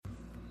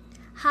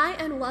Hi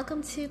and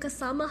welcome to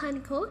Kasama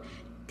Hanko.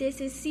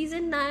 This is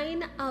season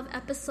 9 of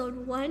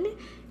episode 1.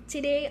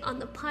 Today on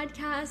the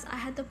podcast, I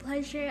had the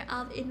pleasure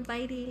of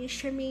inviting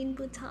Charmaine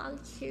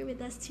Butang here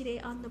with us today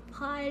on the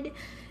pod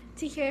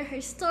to hear her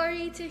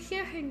story, to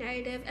hear her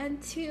narrative,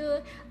 and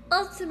to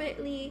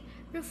ultimately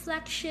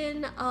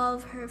reflection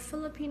of her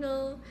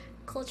Filipino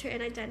culture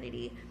and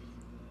identity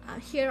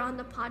here on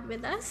the pod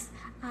with us.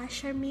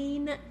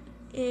 Charmaine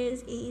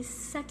is a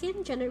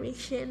second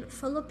generation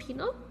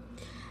Filipino,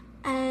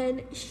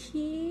 and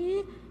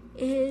she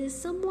is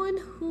someone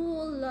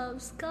who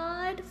loves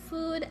God,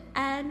 food,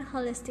 and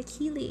holistic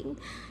healing.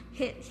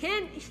 Hint,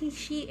 hint,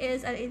 she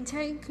is an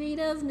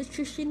integrative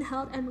nutrition,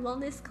 health, and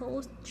wellness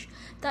coach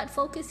that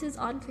focuses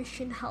on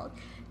Christian health.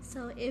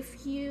 So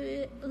if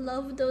you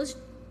love those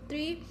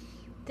three,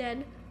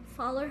 then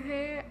follow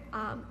her.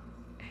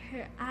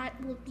 Her ad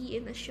will be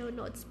in the show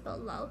notes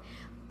below.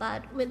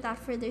 But without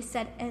further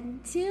said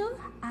ado,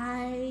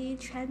 I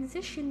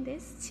transition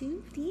this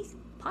to the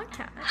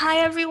podcast. Hi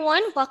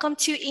everyone, welcome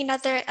to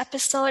another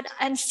episode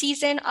and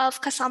season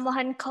of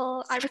Kasamahan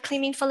Ko,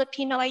 Reclaiming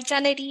Filipino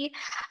Identity.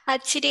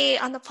 Today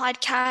on the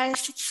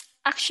podcast, it's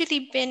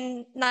actually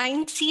been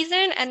 9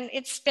 seasons and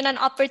it's been an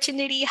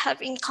opportunity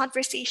having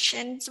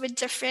conversations with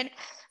different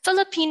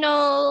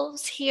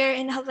Filipinos here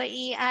in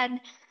Hawaii, and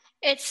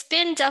it's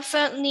been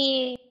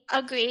definitely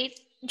a great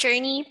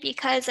journey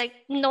because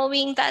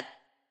knowing that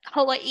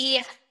Hawaii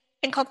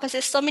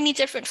encompasses so many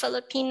different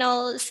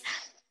Filipinos.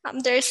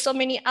 There's so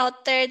many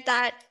out there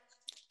that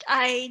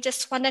I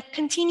just want to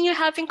continue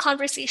having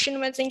conversation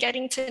with and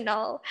getting to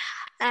know.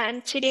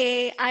 And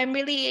today I'm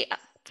really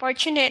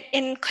fortunate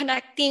in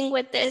connecting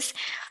with this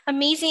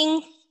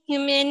amazing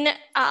human.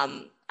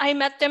 I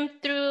met them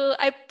through,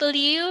 I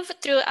believe,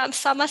 through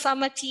Sama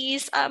Sama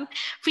T's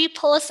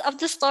repost of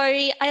the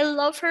story. I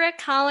love her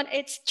account.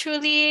 It's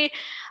truly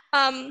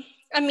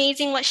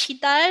amazing what she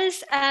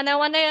does. And I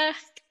want to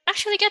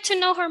actually get to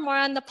know her more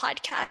on the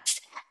podcast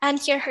and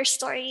hear her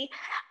story.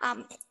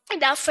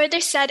 Without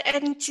further said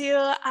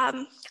ado,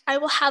 I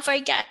will have our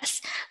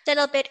guests a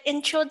little bit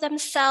intro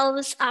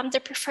themselves,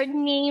 their preferred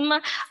name,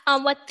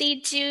 what they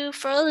do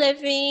for a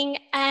living,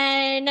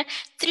 and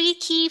 3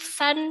 key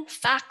fun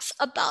facts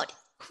about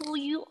who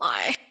you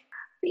are.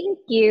 Thank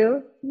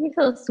you. You're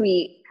so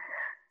sweet.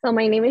 So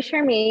my name is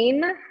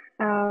Charmaine.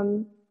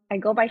 I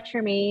go by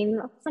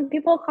Charmaine. Some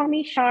people call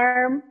me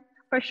Charm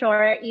for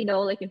short.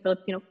 Like in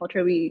Filipino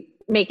culture, we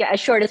make it as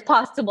short as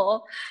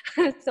possible.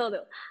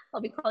 So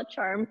I'll be called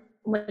Charm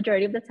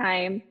majority of the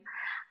time.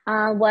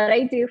 What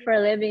I do for a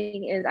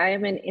living is I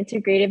am an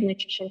integrative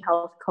nutrition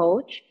health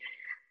coach,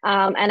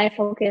 and I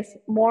focus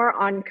more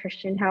on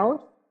Christian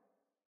health.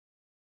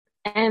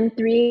 And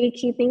 3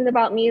 key things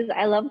about me is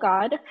I love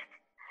God.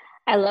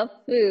 I love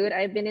food.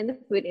 I've been in the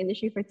food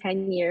industry for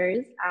 10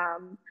 years.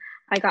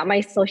 I got my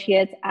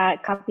associates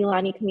at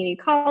Kapilani Community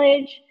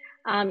College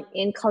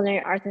in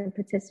culinary arts and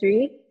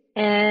patisserie,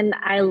 and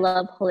I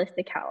love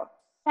holistic health.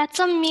 That's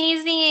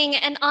amazing.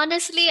 And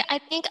honestly, I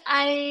think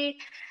I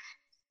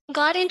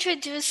got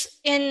introduced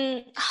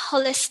in a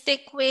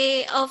holistic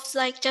way of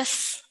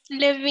just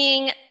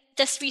living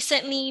just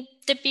recently,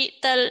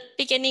 the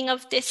beginning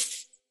of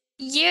this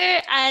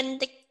year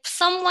and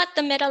somewhat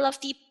the middle of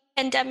the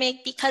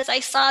pandemic, because I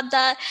saw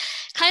the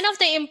kind of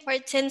the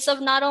importance of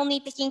not only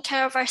taking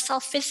care of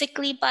ourselves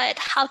physically, but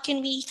how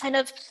can we kind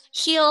of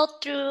heal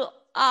through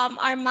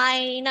our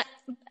mind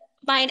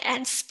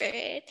and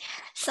spirit.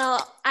 So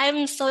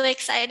I'm so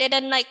excited,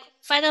 and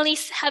finally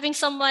having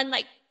someone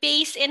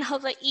based in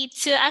Hawaii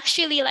to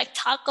actually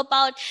talk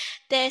about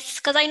this,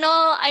 because I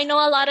know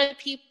a lot of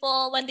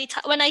people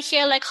when I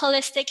hear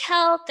holistic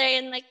health, they're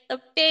in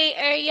the Bay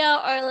Area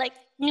or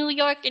New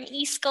York and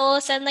East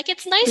Coast, and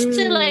it's nice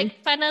to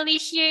finally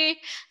hear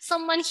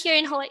someone here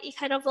in Hawaii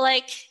kind of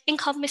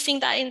encompassing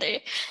that in their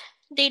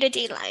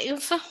day-to-day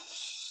life.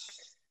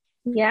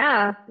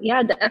 Yeah,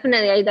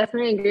 definitely. I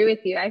definitely agree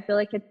with you. I feel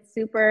like it's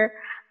super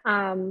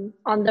on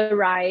the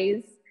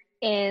rise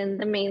in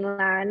the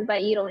mainland,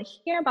 but you don't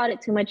hear about it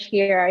too much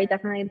here. I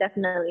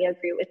definitely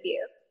agree with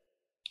you.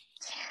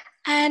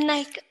 And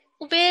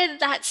with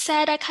that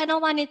said, I kind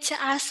of wanted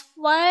to ask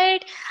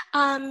what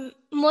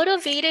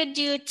motivated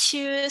you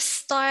to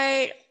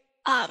start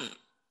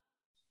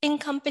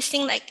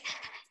encompassing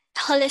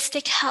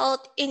holistic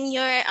health in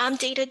your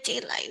day-to-day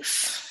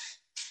life?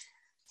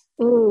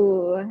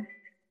 Ooh.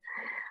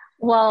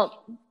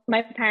 Well,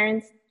 my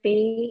parents,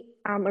 they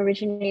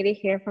originated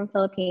here from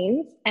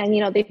Philippines, and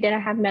they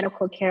didn't have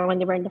medical care when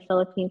they were in the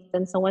Philippines.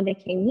 And so when they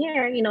came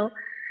here,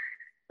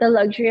 the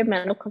luxury of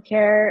medical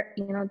care,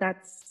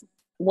 that's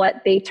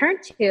what they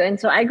turned to. And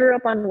so I grew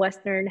up on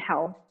Western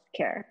health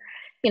care.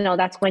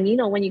 That's when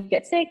when you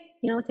get sick,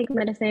 take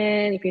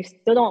medicine. If you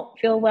still don't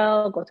feel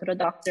well, go to the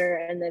doctor,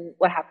 and then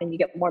what happened? You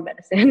get more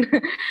medicine,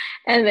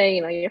 and then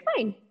you're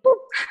fine. Boop.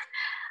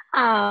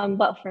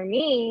 But for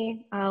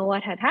me,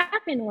 what had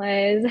happened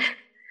was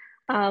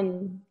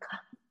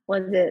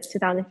it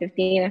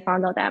 2015? I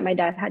found out that my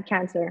dad had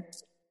cancer.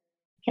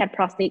 He had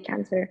prostate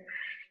cancer,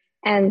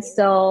 And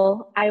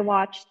so I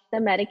watched the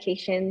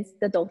medications,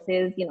 the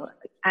doses,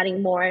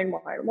 adding more and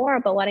more and more.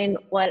 But what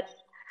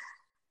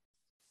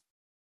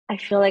I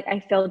feel like I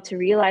failed to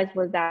realize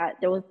was that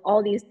there was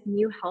all these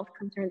new health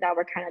concerns that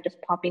were kind of just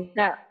popping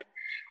up.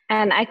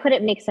 And I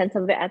couldn't make sense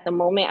of it at the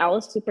moment. I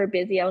was super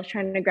busy. I was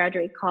trying to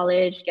graduate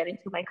college, get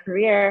into my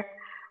career.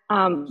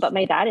 But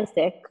my dad is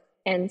sick.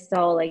 And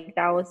so like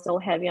that was so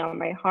heavy on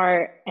my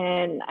heart.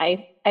 And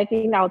I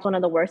think that was one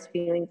of the worst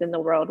feelings in the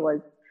world,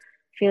 was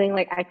feeling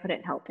like I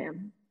couldn't help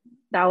him.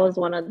 That was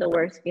one of the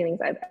worst feelings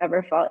I've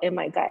ever felt in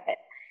my gut.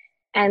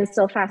 And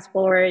so fast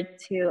forward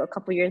to a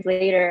couple years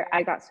later,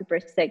 I got super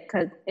sick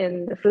because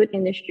in the food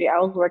industry, I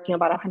was working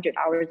about 100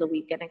 hours a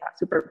week and I got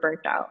super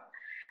burnt out.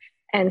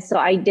 And so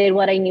I did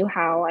what I knew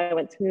how. I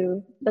went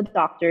to the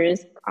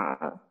doctors,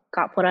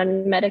 got put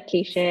on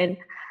medication.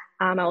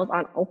 I was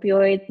on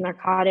opioids,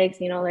 narcotics,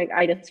 like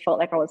I just felt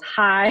like I was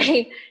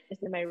high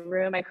just in my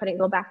room. I couldn't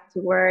go back to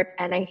work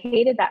and I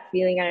hated that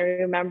feeling. And I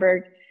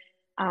remembered,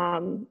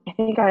 I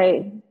think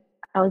I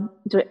was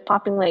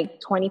popping like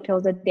 20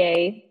 pills a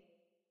day.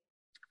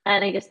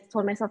 And I just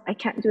told myself, I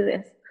can't do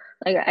this.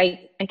 Like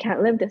I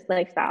can't live this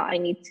lifestyle. I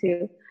need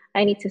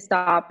to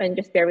stop and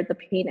just bear with the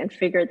pain and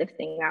figure this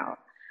thing out.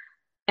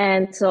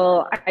 And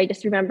so I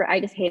just remember,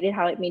 I just hated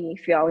how it made me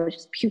feel. I was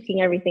just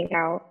puking everything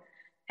out.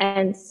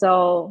 And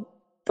so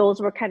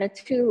those were kind of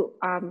two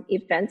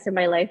events in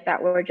my life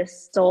that were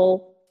just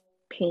so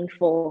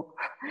painful.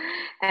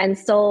 And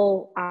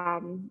so,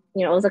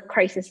 it was a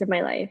crisis in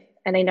my life.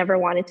 And I never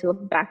wanted to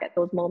look back at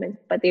those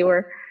moments, but they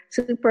were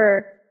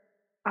super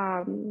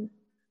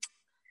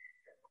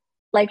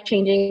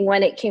life-changing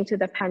when it came to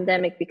the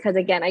pandemic, because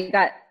again,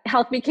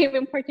 health became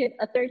important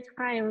a third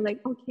time. Like,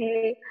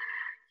 okay,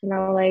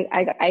 like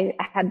I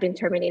had been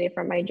terminated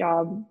from my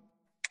job.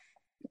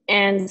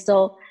 And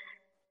so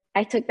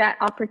I took that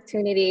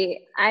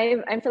opportunity.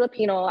 I'm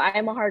Filipino.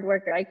 I'm a hard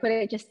worker. I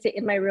couldn't just sit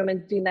in my room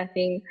and do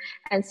nothing.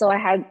 And so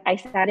I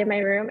sat in my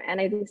room and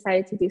I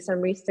decided to do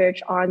some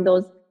research on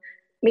those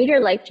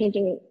major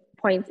life-changing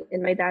points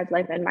in my dad's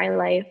life and my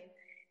life,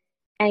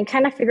 and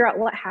kind of figure out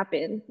what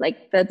happened.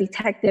 Like the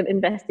detective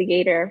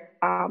investigator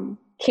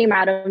came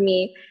out of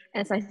me.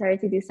 And so I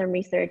started to do some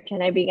research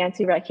and I began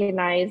to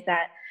recognize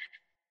that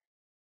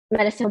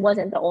medicine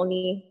wasn't the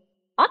only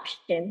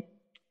option.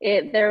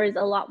 There is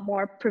a lot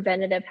more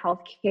preventative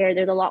health care.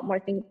 There's a lot more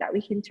things that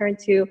we can turn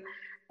to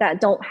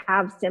that don't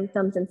have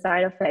symptoms and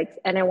side effects.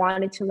 And I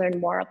wanted to learn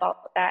more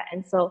about that.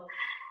 And so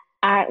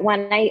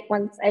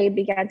once I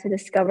began to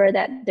discover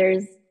that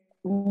there's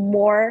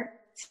more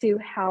to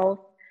health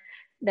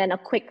than a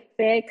quick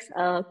fix,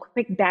 a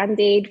quick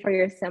band-aid for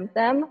your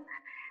symptom,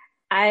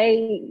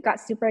 I got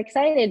super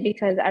excited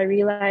because I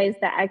realized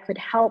that I could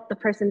help the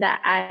person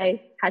that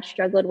I had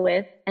struggled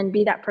with and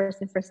be that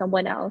person for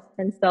someone else.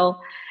 And so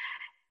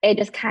it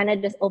just kind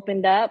of just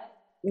opened up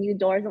new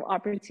doors of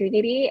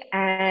opportunity.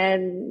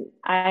 And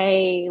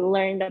I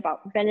learned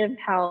about preventive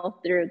health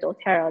through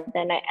doTERRA.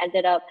 Then I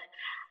ended up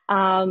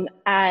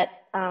at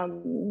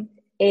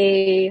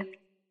a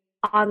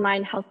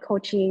online health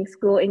coaching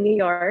school in New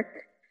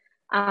York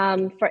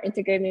for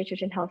integrative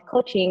nutrition health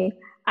coaching.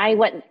 I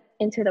went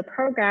into the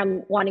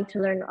program wanting to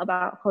learn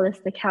about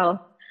holistic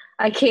health.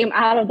 I came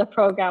out of the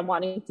program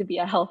wanting to be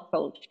a health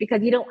coach,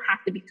 because you don't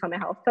have to become a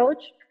health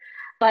coach,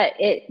 but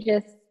it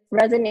just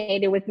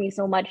resonated with me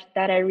so much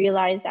that I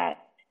realized that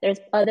there's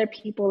other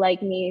people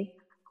like me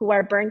who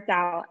are burnt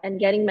out and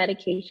getting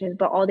medications,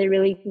 but all they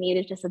really need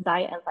is just a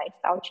diet and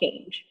lifestyle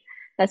change.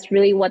 That's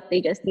really what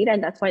they just need.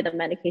 And that's why the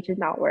medication is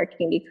not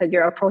working, because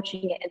you're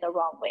approaching it in the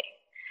wrong way.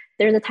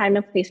 There's a time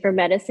and place for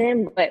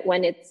medicine, but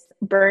when it's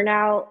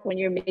burnout, when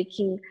you're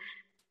making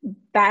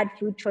bad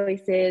food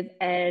choices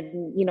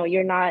and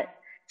you're not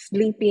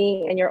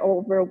sleeping and you're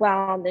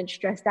overwhelmed and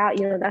stressed out,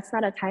 that's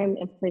not a time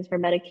and place for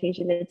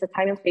medication. It's a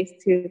time and place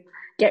to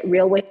get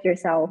real with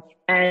yourself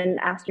and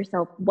ask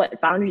yourself,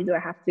 what boundaries do I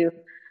have to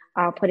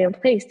put in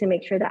place to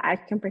make sure that I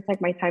can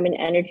protect my time and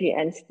energy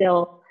and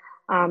still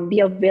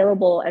be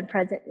available and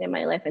present in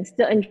my life and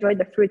still enjoy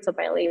the fruits of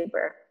my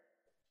labor.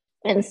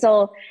 And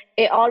so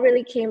it all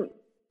really came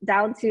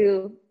down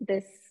to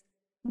this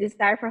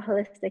desire for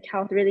holistic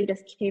health. Really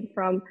just came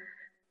from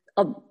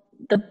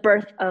the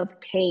birth of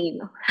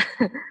pain.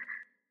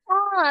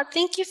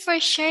 Thank you for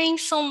sharing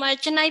so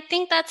much. And I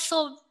think that's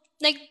so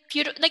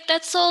beautiful.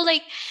 That's so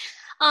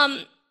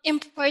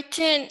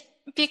important,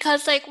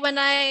 because when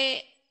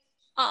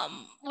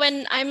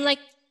I'm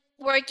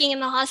working in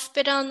the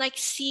hospital and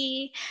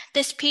see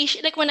this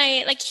patient, when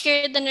I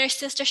hear the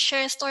nurses to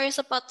share stories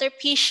about their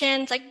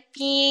patients,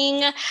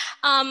 being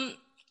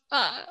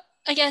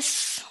I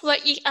guess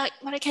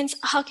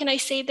how can I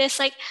say this?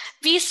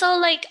 We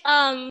so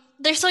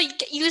they're so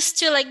used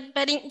to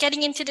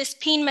getting into this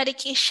pain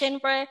medication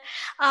where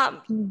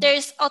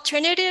there's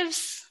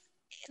alternatives.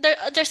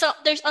 There's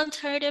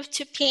alternative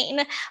to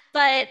pain,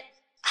 but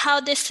how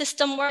this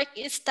system works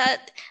is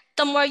that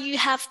the more you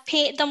have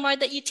pain, the more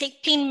that you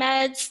take pain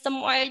meds, the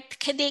more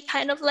they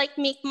kind of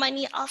make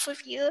money off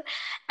of you,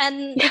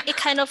 and it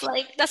kind of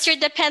that's your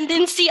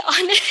dependency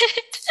on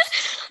it.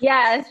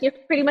 Yes, you're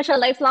pretty much a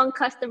lifelong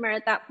customer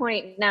at that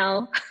point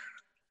now.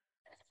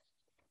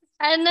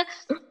 And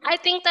I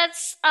think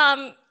that's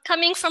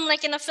coming from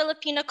like in a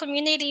Filipino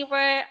community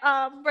where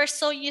we're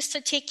so used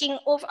to taking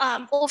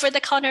over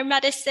the counter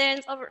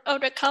medicines, over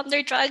the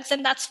counter drugs,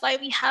 and that's why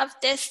we have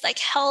this like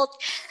health.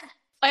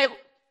 But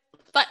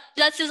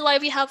that is why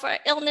we have our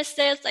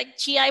illnesses like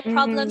GI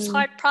problems,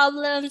 heart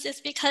problems.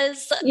 Is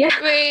because Yeah.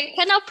 we're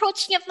kind of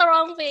approaching it the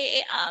wrong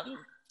way.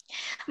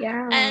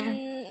 Yeah.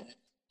 And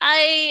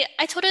I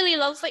totally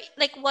love what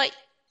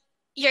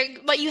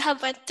you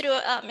have went through,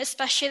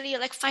 especially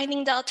like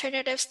finding the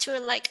alternatives to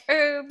like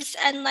herbs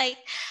and like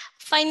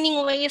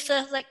finding ways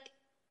of like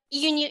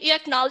you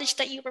acknowledge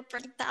that you were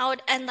burnt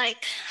out, and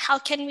like how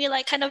can we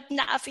like kind of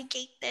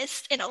navigate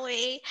this in a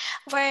way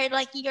where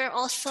like you're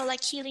also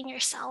like healing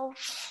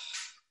yourself.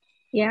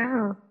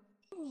 Yeah.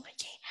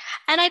 Okay.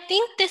 And I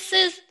think this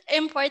is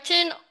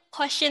important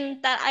question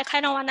that I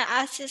kind of want to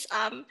ask is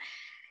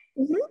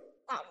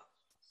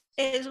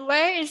is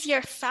where is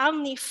your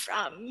family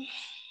from?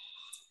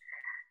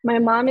 My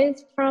mom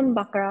is from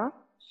Bacra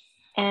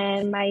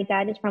and my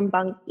dad is from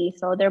Bangki.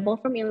 So they're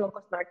both from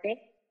Ilocos Norte.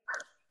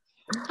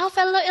 Oh,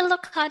 fellow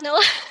Ilocano.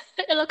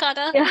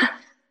 Ilocana. Yeah.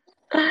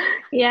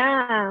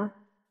 Yeah.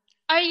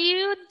 Are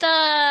you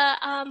the,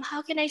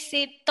 how can I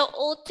say, the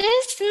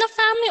oldest in the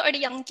family or the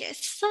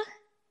youngest?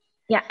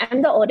 Yeah,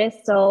 I'm the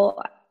oldest. So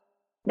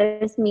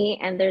there's me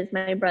and there's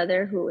my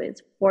brother who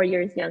is 4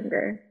 years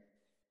younger.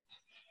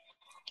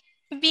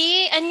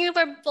 And you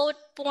were both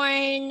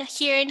born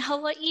here in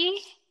Hawaii?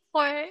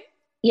 Or?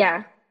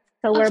 Yeah.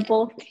 So we're Okay.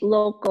 both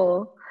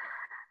local.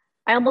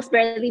 I almost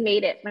barely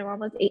made it. My mom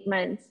was 8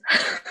 months.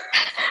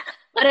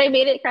 But I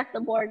made it across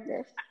the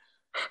border.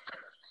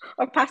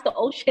 Or past the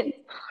ocean.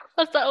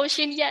 Of the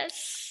ocean,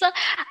 yes.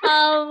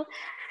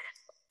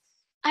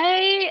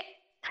 I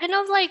kind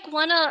of like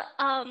wanna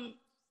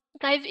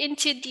dive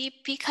into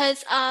deep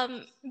because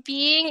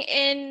being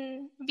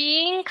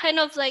kind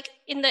of like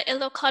in the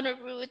Ilocano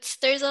roots,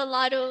 there's a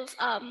lot of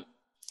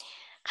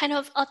kind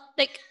of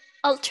like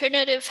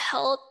alternative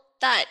health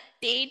that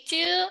they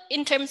do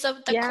in terms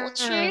of the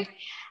culture.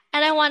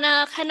 And I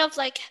wanna kind of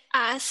like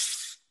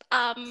ask,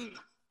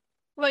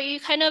 were you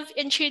kind of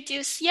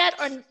introduced yet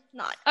or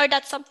not? Or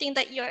that's something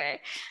that you're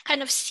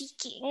kind of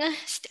seeking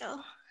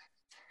still?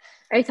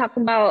 Are you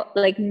talking about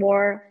like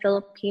more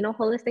Filipino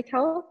holistic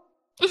health?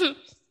 Mhm.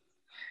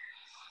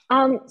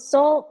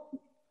 So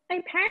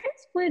my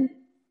parents would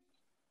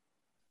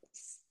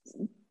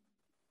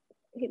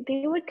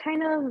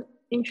kind of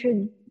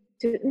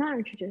not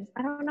introduce,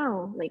 I don't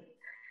know,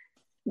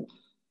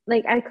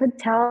 like I could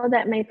tell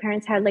that my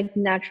parents had like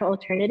natural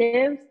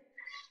alternatives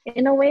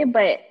in a way,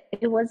 but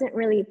it wasn't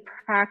really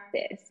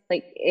practiced.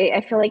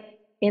 I feel like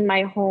in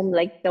my home,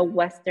 like the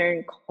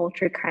Western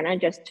culture kind of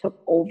just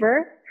took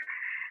over.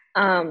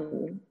 But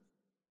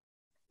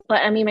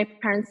I mean, my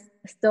parents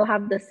still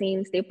have the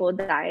same staple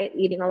diet,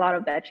 eating a lot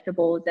of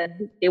vegetables,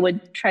 and they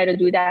would try to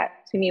do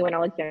that to me when I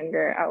was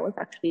younger. I was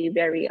actually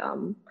very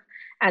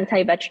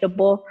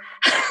anti-vegetable.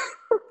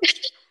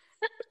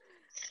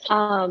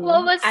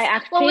 What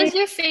was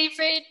your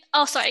favorite?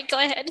 Oh, sorry, go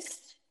ahead.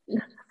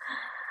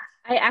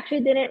 I actually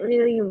didn't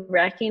really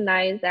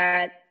recognize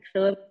that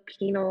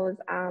Filipinos,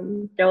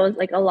 there was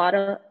like a lot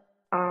of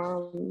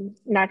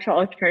natural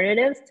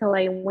alternatives till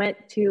I went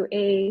to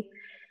a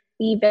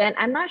event.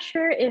 I'm not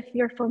sure if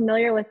you're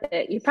familiar with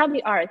it. You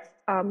probably are. It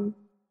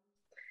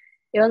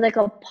was like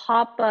a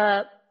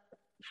pop-up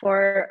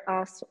for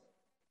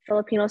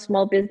Filipino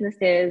small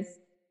businesses.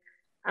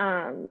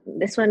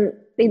 This one,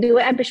 they do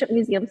it at Bishop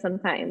Museum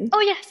sometimes. Oh,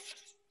 yes.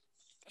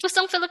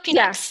 Pusong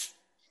Filipinas.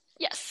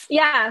 Yes.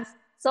 Yeah.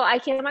 So I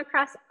came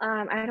across,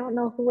 I don't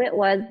know who it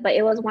was, but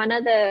it was one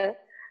of the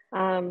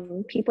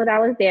people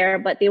that was there,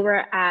 but they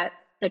were at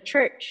the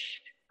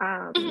church.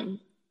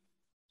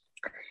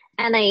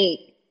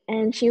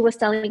 And she was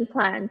selling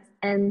plants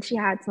and she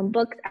had some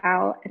books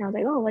out and I was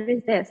like, oh, what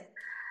is this?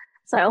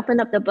 So I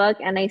opened up the book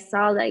and I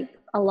saw like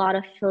a lot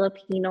of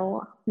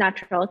Filipino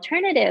natural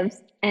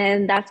alternatives.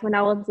 And that's when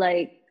I was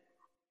like,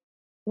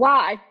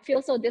 wow, I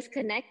feel so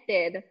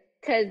disconnected,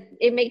 because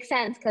it makes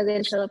sense, because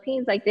in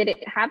Philippines, like they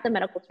didn't have the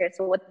medical care.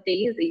 So what did they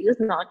use? They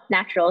used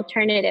natural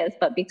alternatives.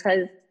 But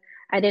because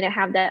I didn't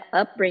have that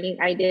upbringing,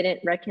 I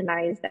didn't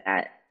recognize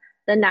that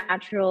the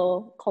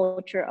natural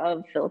culture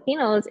of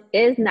Filipinos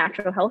is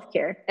natural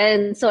healthcare.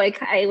 And so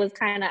I was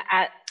kind of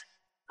at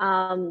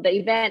the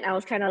event, I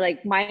was kind of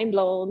like mind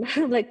blown.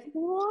 Like,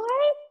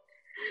 what?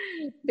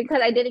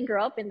 Because I didn't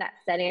grow up in that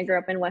setting. I grew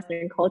up in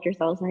Western culture.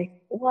 So I was like,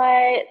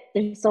 what?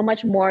 There's so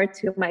much more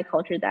to my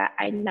culture that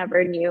I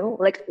never knew.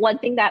 Like one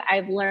thing that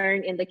I've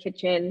learned in the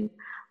kitchen,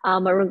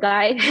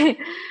 Marunggay,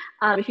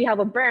 if you have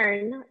a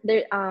burn,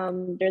 there's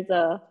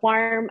a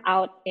farm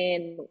out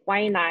in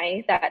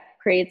Waianae that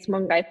creates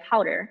Marunggay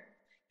powder.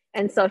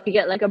 And so if you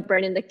get like a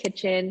burn in the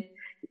kitchen,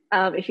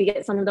 if you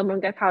get some of the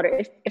Marunggay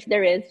powder, if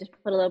there is, just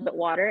put a little bit of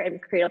water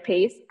and create a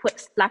paste,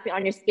 slap it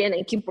on your skin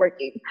and keep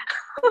working.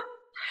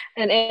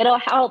 And it'll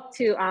help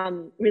to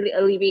really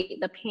alleviate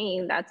the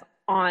pain that's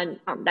on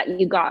that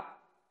you got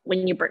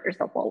when you burnt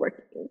yourself while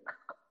working.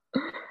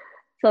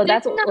 So Did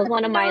that's what was not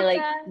one of my know like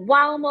that.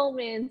 wow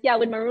moments. Yeah,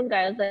 with Maroon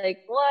Guy, I was like,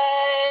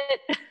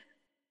 what?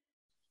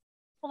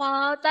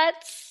 Wow,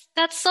 that's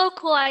so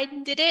cool. I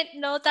didn't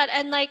know that.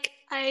 And like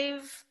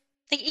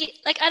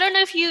like I don't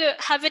know if you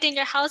have it in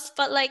your house,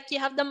 but like you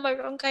have the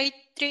Morongai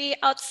tree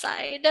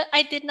outside.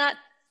 I did not.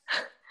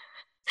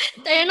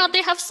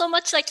 They have so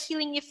much like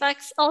healing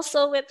effects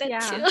also with it Yeah.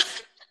 too.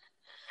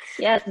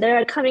 Yeah,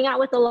 they're coming out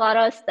with a lot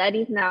of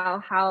studies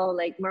now how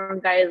like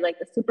moringa is like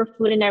a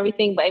superfood and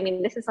everything. But I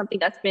mean, this is something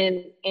that's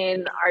been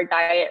in our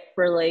diet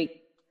for like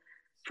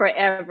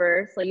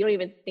forever. So you don't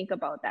even think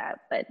about that.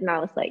 But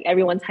now it's like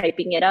everyone's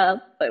hyping it up,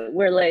 but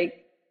we're like,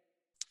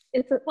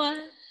 it's a, What?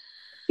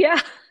 yeah.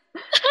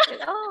 Like,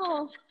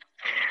 oh,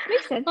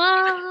 makes sense.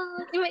 Well,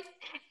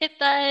 it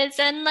does.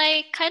 And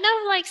like kind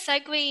of like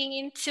segueing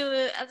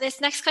into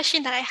this next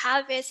question that I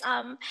have is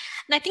and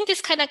I think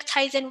this kind of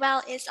ties in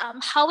well is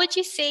how would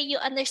you say you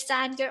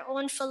understand your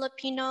own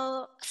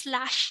Filipino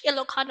slash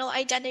Ilocano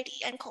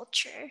identity and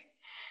culture?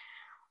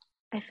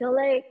 I feel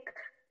like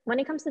when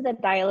it comes to the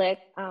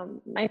dialect,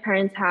 my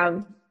parents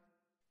have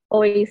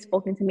always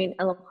spoken to me in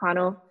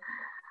Ilocano.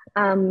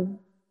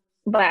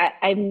 But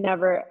I've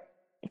never,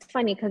 it's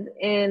funny because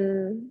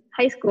in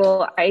high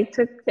school, I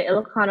took the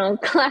Ilocano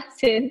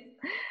classes,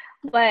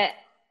 but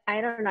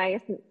I don't know,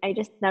 I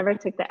just never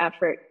took the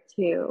effort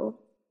to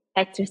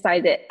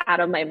exercise it out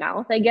of my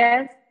mouth, I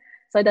guess.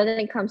 So it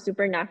doesn't come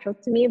super natural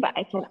to me, but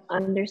I can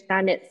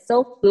understand it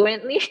so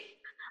fluently,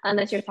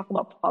 unless you're talking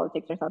about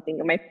politics or something.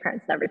 My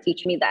parents never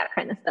teach me that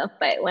kind of stuff.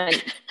 But when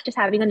just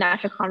having a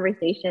natural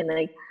conversation,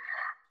 like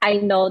I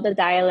know the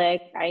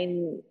dialect.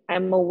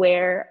 I'm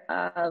aware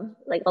of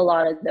like a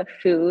lot of the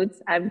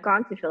foods. I've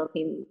gone to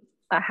Philippines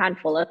a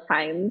handful of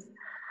times.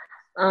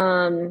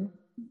 Um,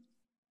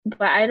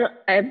 but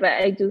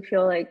I do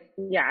feel like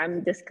yeah,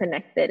 I'm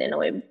disconnected in a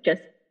way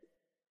just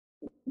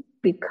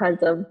because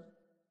of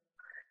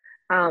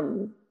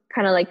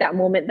kind of like that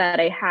moment that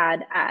I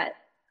had at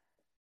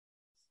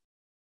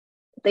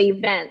the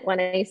event when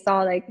I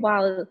saw like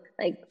wow,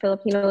 like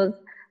Filipinos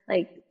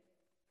like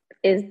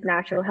is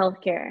natural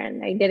healthcare,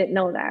 and I didn't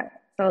know that.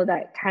 So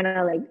that kind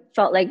of like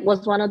felt like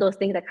was one of those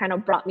things that kind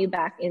of brought me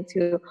back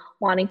into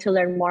wanting to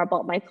learn more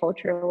about my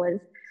culture was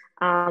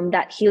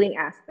that healing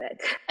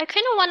aspect. I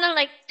kind of want to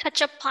like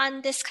touch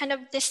upon this kind of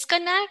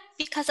disconnect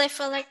because I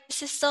feel like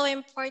this is so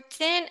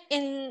important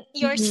in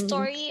your Mm-hmm.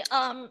 story.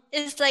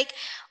 Is like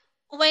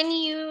when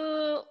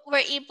you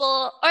were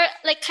able, or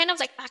like kind of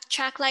like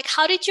backtrack, like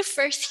how did you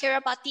first hear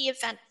about the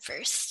event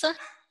first?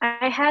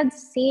 I had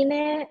seen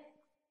it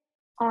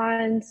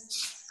on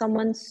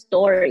someone's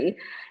story.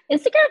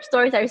 Instagram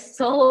stories are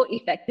so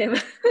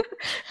effective.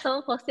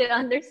 Someone posted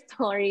on their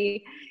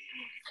story,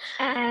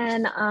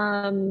 and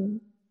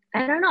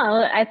I don't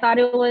know. I thought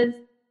it was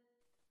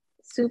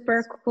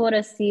super cool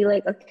to see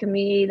like a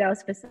community that was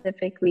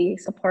specifically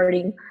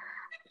supporting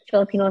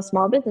Filipino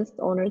small business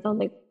owners. I was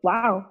like,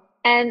 wow.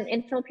 And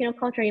in Filipino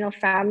culture, you know,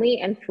 family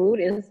and food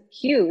is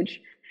huge.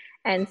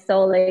 And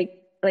so like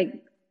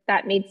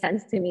that made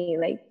sense to me,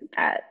 like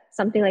that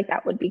something like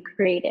that would be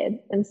created.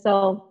 And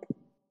so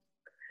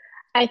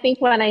I think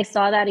when I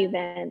saw that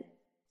event,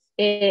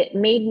 it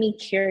made me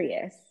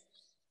curious.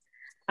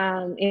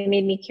 It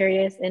made me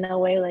curious in a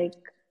way like,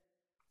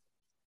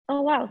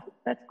 oh wow,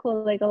 that's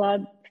cool. Like a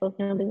lot of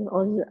Filipino business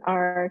owners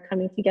are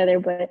coming together,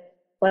 but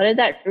what does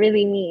that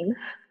really mean?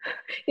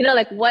 You know,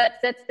 like what's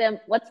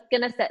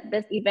gonna set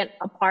this event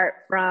apart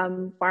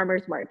from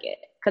farmers market?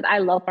 Because I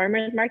love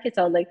farmers market,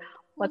 so like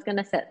what's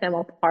gonna set them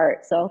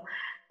apart? So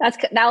that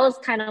was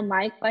kind of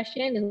my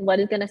question, is what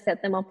is gonna set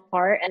them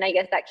apart? And I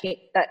guess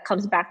that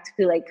comes back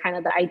to like kind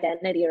of the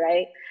identity,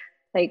 right?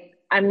 Like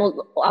I'm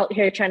out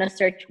here trying to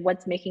search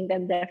what's making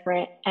them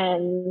different.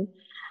 And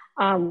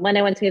when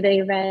I went to the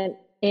event,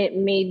 it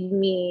made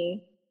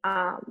me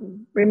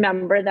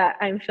remember that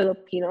I'm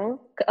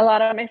Filipino. A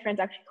lot of my friends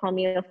actually call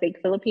me a fake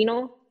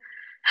Filipino.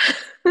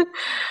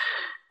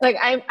 Like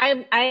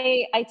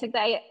I took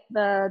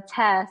the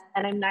test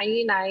and I'm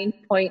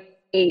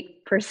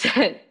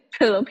 99.8%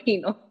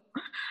 Filipino.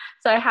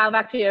 So I have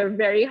actually a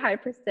very high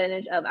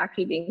percentage of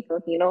actually being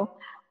Filipino,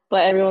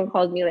 but everyone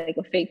calls me like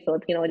a fake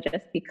Filipino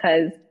just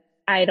because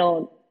I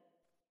don't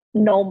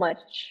know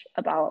much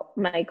about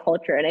my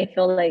culture. And I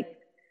feel like,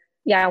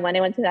 yeah, when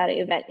I went to that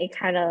event, it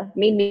kind of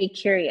made me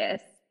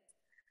curious.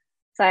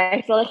 So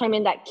I feel like I'm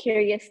in that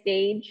curious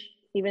stage,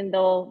 even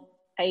though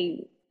I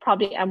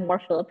probably am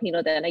more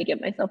Filipino than I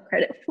give myself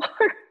credit for.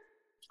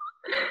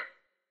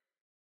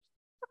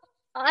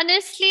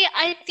 Honestly,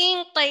 I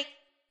think like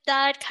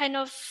that kind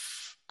of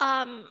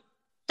um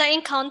the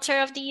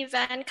encounter of the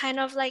event kind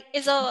of like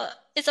is a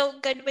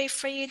good way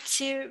for you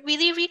to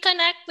really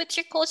reconnect with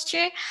your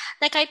culture.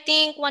 Like I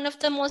think one of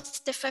the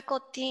most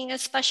difficult thing,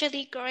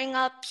 especially growing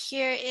up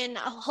here in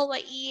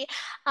Hawaii,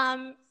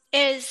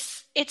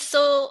 is it's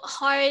so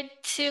hard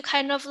to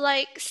kind of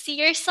like see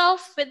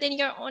yourself within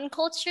your own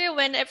culture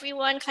when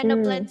everyone kind of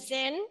Mm, blends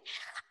in.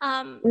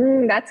 Um,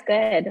 that's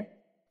good.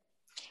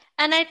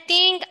 and I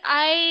think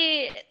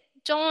I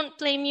don't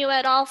blame you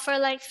at all for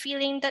like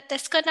feeling that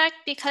disconnect,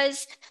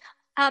 because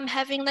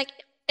having like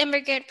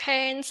immigrant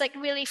parents like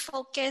really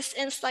focused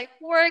in like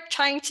work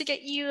trying to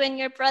get you and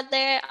your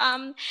brother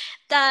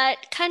that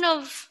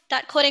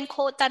quote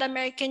unquote that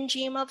American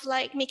dream of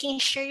like making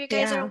sure you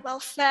guys are Yeah.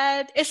 well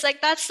fed, it's like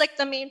that's like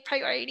the main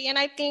priority. And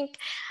I think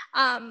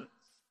I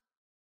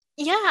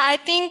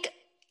think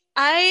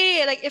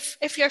I like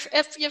if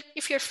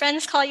your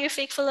friends call you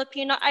fake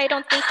Filipino, I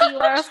don't think you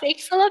are a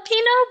fake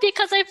Filipino,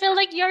 because I feel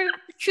like your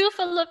true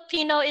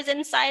Filipino is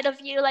inside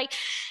of you. Like,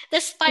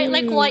 despite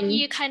like what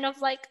you kind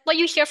of like what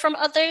you hear from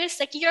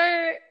others, like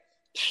you're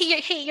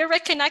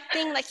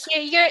reconnecting. Like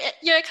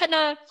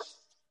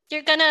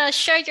you're gonna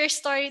share your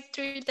story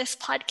through this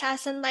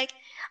podcast, and like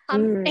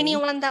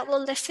anyone that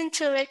will listen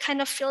to it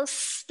kind of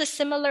feels the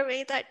similar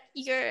way that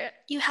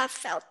you have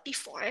felt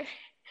before.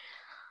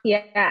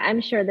 Yeah,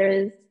 I'm sure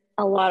there's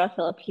a lot of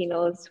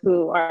Filipinos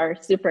who are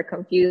super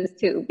confused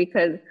too,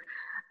 because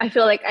I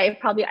feel like I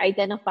probably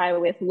identify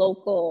with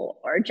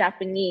local or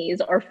Japanese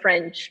or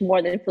French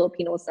more than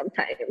Filipinos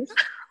sometimes.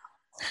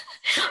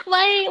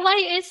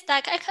 Why is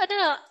that? I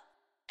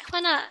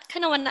wanna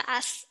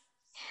ask.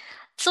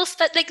 So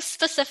like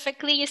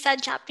specifically, you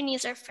said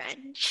Japanese or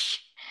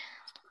French?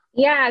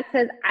 Yeah,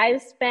 because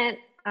I've spent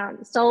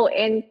so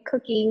in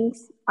cooking,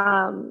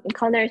 in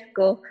culinary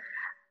school,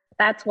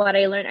 that's what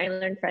I learned. I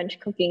learned French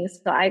cooking,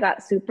 so I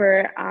got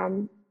super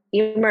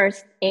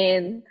immersed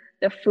in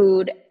the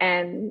food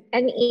and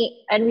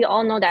eat. And we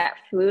all know that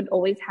food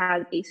always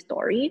has a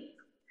story.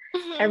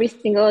 Every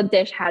single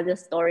dish has a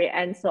story,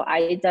 and so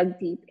I dug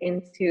deep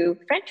into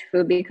French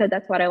food because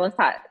that's what I was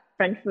taught.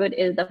 French food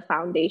is the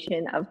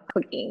foundation of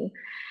cooking,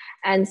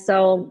 and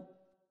so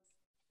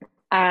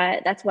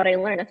that's what I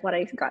learned. That's what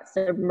I got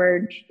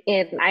submerged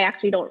in. I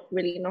actually don't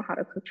really know how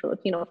to cook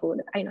Filipino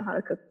food. I know how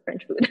to cook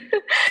French food.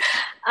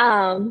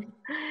 um,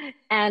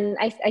 and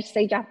I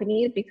say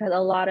Japanese because a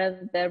lot of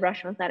the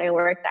restaurants that I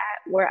worked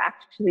at were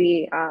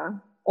actually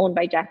owned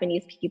by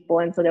Japanese people.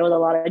 And so there was a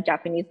lot of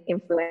Japanese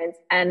influence.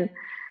 And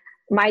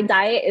my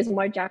diet is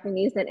more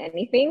Japanese than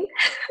anything.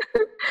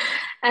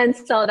 And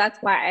so that's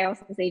why I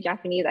also say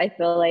Japanese. I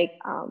feel like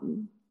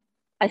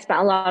I spent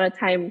a lot of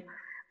time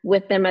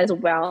with them as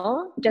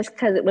well, just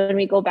because when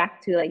we go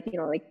back to like,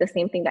 like the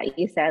same thing that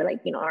you said,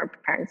 like, our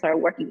parents are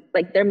working,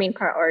 like their main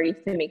priority is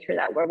to make sure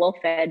that we're well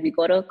fed, we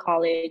go to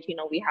college,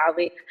 we have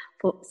a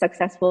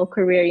successful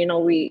career,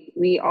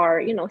 we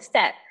are,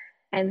 set.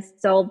 And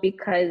so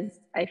because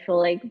I feel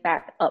like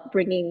that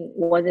upbringing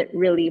wasn't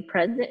really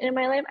present in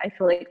my life, I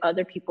feel like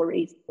other people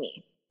raised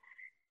me.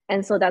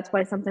 And so that's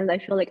why sometimes I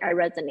feel like I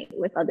resonate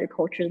with other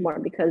cultures more,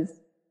 because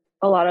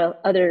a lot of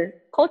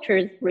other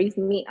cultures raised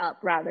me up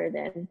rather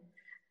than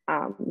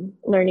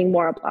learning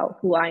more about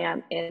who I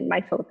am in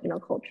my Filipino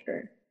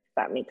culture, if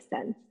that makes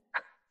sense.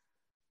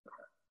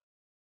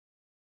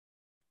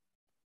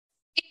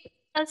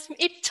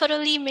 It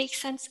totally makes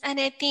sense, and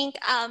I think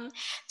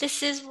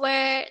this is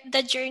where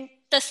the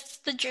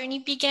journey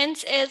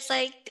begins. Is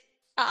like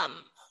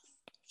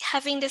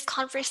having this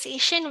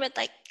conversation with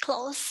like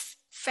close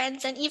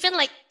friends, and even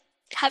like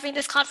having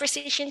this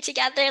conversation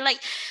together. Like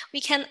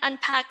we can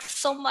unpack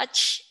so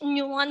much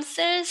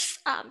nuances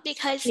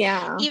because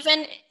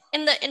even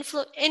in the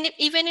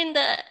even in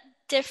the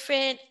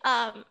different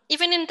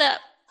even in the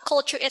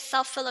culture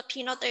itself,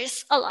 Filipino,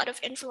 there's a lot of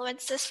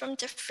influences from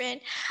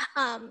different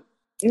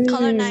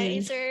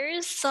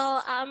colonizers.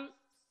 So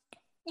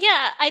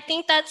I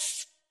think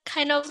that's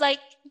kind of like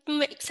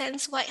makes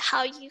sense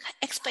how you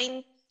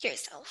explain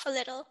yourself a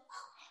little.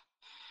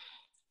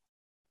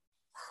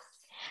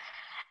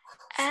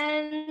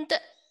 And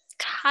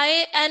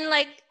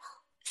like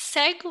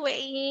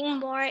segueing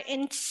more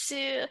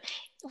into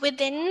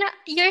within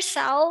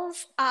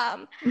yourself,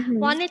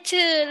 wanted to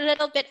a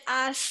little bit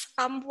ask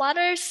what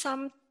are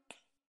some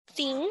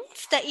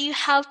things that you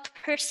have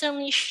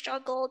personally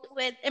struggled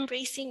with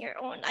embracing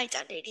your own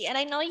identity? And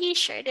I know you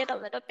shared it a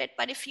little bit,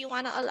 but if you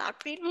want to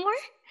elaborate more.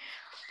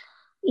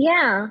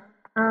 Yeah.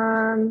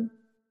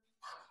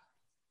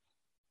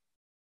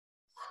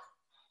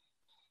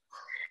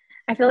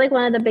 I feel like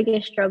one of the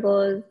biggest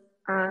struggles,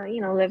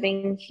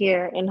 living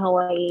here in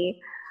Hawaii,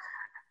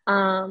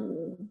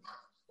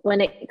 when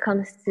it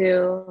comes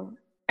to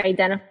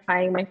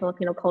identifying my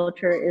Filipino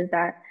culture, is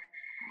that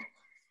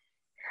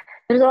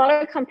there's a lot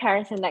of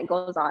comparison that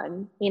goes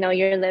on.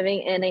 You're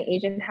living in an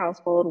Asian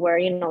household where,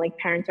 like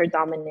parents are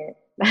dominant.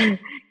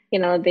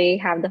 They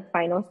have the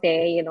final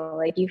say,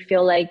 like you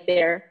feel like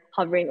they're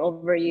hovering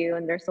over you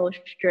and they're so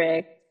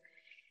strict.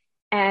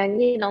 And,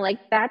 like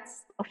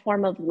that's a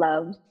form of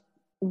love.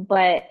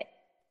 But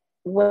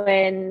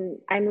when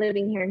I'm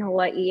living here in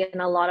Hawaii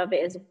and a lot of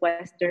it is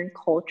Western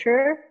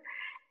culture,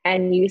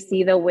 and you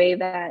see the way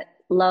that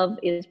love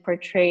is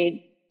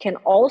portrayed can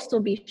also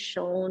be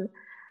shown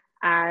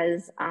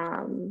as,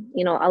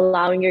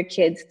 allowing your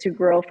kids to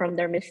grow from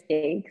their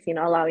mistakes,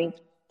 allowing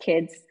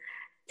kids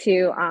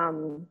to,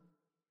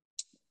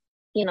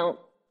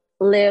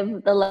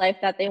 live the life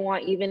that they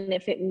want, even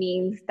if it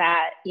means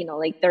that,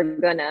 like they're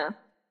gonna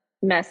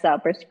mess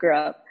up or screw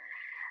up.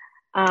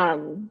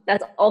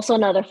 That's also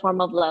another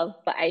form of love.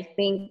 But I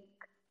think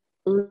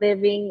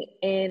living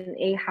in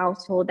a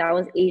household that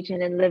was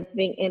Asian and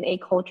living in a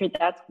culture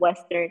that's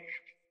Western,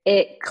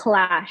 it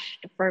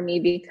clashed for me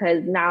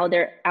because now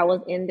I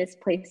was in this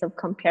place of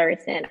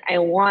comparison. I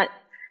want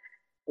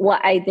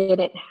what I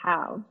didn't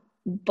have.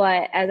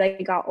 But as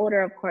I got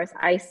older, of course,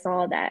 I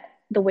saw that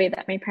the way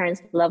that my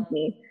parents loved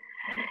me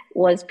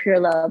was pure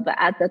love. But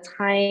at the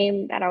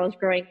time that I was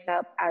growing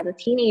up as a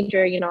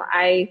teenager,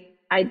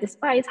 I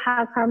despised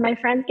how come my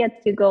friends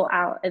get to go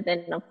out. And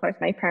then of course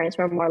my parents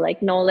were more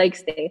like, no, like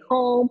stay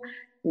home.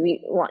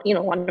 We want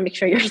to make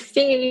sure you're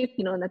safe,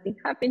 nothing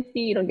happens to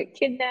you, you don't get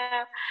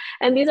kidnapped.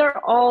 And these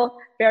are all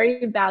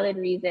very valid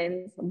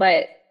reasons,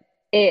 but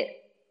it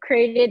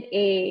created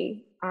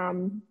a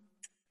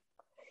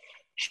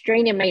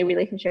strain in my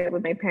relationship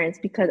with my parents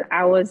because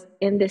I was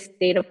in this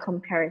state of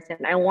comparison.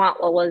 I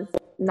want what was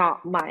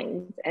not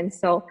mine. And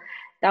so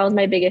that was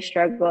my biggest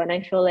struggle. And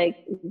I feel like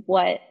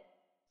what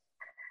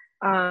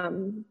I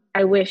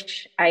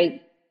wish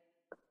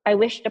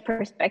the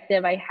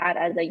perspective I had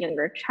as a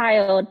younger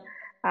child.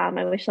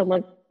 I wish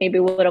someone maybe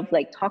would have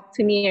like talked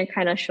to me and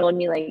kind of showed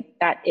me like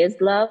that is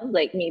love,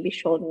 like maybe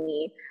showed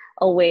me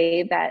a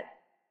way that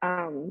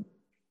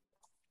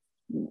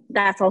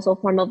that's also a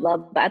form of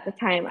love. But at the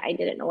time I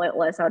didn't know what it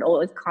was. So I'd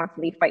always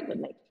constantly fight with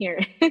my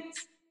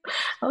parents.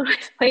 I would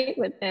always fight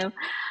with them.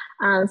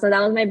 So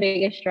that was my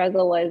biggest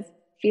struggle, was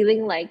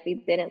feeling like they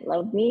didn't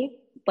love me,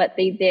 but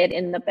they did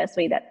in the best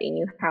way that they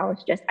knew how.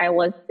 It's just I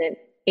wasn't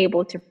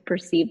able to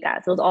perceive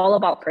that. So it's all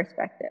about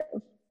perspective.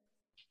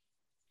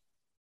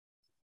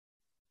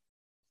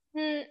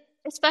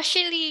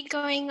 Especially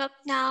growing up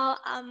now,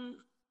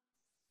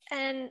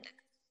 and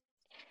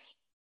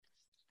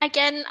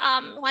again,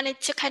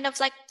 wanted to kind of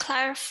like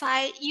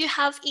clarify, you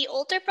have a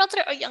older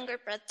brother or younger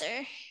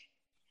brother?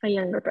 A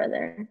younger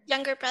brother.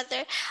 Younger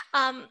brother.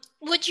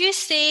 Would you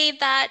say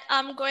that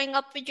growing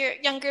up with your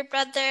younger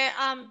brother,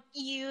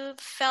 you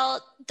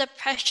felt the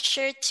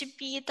pressure to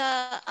be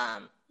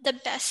the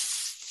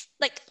best,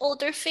 like,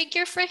 older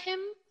figure for him?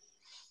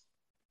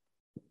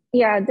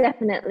 Yeah,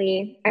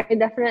 definitely. I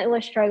definitely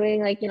was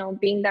struggling, like,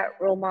 being that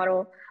role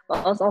model,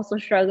 but I was also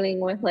struggling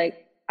with,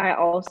 like, I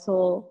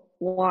also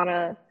want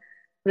to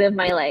live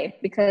my life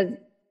because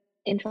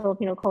in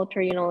Filipino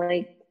culture,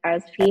 like,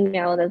 as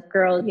females, as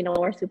girls,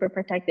 we're super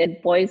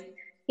protected. Boys,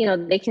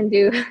 they can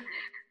do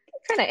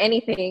kind of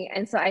anything.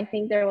 And so I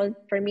think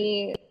for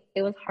me,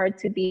 it was hard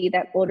to be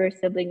that older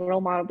sibling role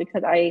model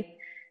because I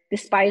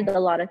despised a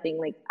lot of things.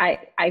 Like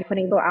I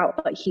couldn't go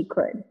out, but he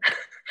could.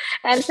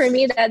 And for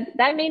me,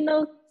 that made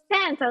no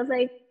sense. I was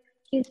like,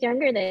 he's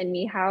younger than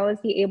me. How is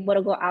he able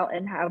to go out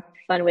and have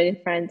fun with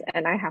his friends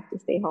and I have to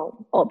stay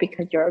home? Oh,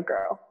 because you're a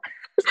girl.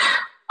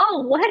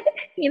 Oh, what?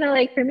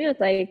 Like for me, it's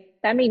like,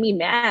 that made me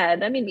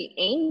mad. That made me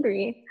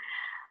angry.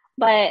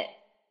 But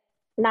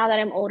now that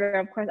I'm older,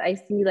 of course, I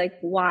see like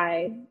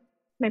why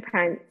my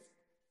parents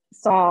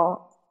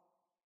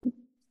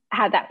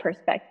had that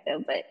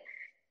perspective. But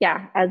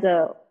yeah, as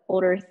a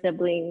older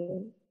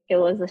sibling, it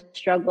was a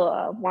struggle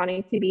of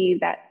wanting to be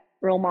that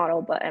role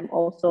model, but I'm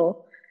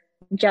also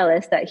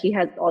jealous that he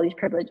has all these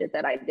privileges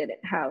that I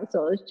didn't have.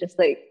 So it's just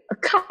like a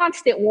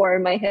constant war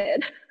in my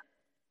head.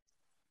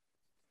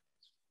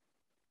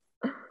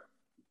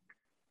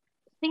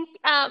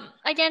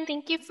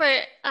 Thank you for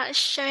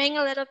sharing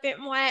a little bit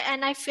more,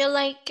 and I feel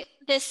like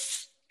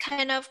this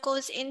kind of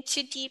goes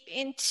deep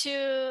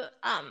into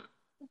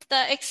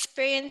the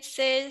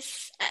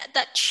experiences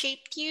that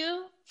shaped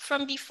you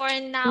from before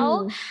and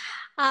now,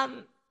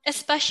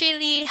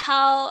 especially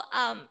how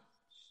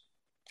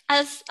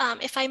as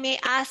if I may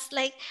ask,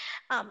 like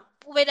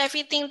with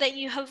everything that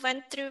you have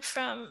went through,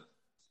 from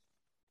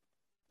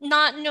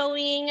not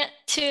knowing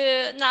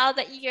to now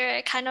that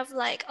you're kind of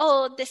like,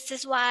 oh, this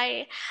is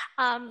why,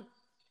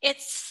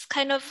 it's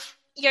kind of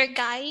your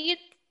guide,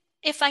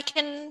 if I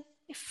can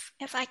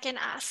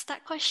ask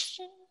that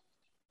question.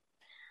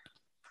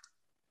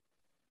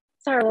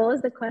 Sorry, what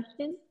was the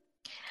question?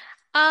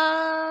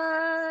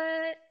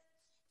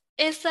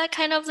 Is that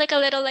kind of like a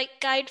little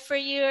like guide for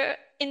you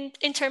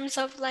in terms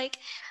of like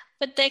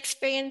with the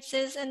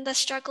experiences and the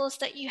struggles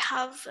that you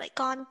have like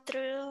gone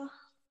through?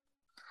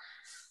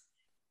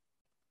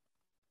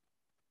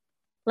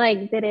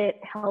 Like, did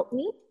it help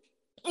me?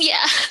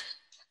 Yeah.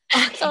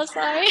 Okay. So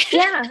sorry.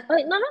 Yeah.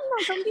 Like, no,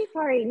 don't be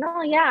sorry.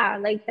 No, yeah.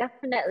 Like,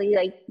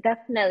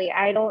 definitely.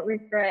 I don't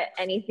regret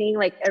anything.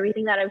 Like,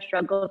 everything that I've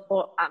struggled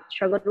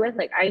with.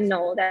 Like, I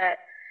know that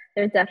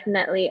there's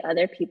definitely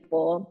other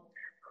people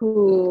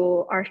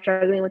who are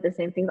struggling with the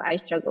same things I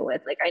struggle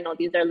with. Like, I know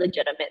these are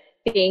legitimate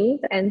things.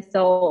 And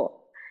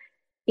so,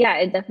 yeah,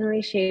 it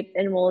definitely shaped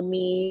and molded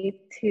me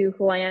to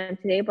who I am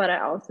today. But I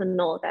also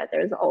know that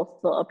there's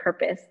also a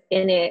purpose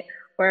in it,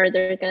 where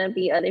there's going to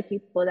be other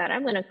people that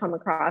I'm going to come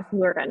across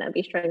who are going to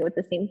be struggling with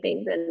the same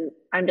things. And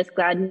I'm just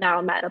glad now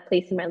I'm at a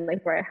place in my life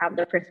where I have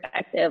the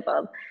perspective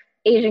of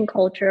Asian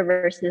culture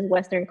versus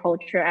Western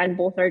culture. And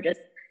both are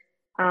just,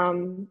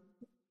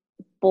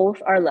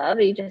 both are love.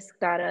 You just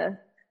got to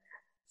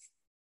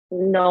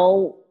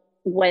know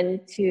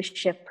when to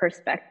shift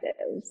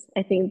perspectives.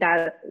 I think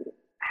that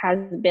has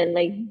been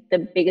like the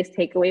biggest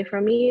takeaway for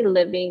me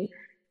living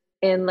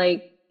in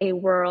like a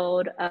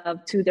world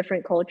of two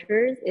different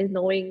cultures, is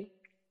knowing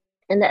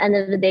in the end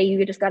of the day,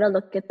 you just got to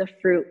look at the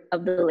fruit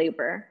of the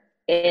labor.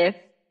 If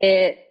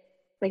it,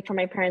 like for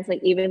my parents,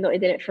 like even though it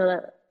didn't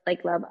feel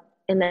like love,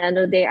 in the end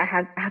of the day, I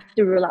have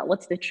to rule out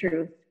what's the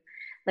truth.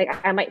 Like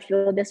I might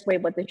feel this way,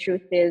 but the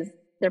truth is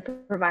they're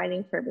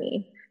providing for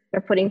me.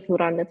 They're putting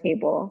food on the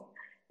table.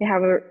 I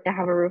have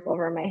a roof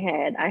over my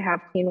head. I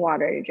have clean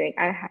water to drink.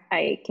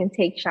 I can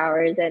take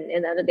showers, and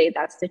in the end of the day,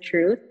 that's the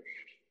truth.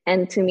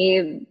 And to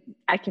me,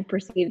 I can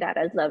perceive that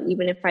as love,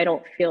 even if I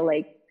don't feel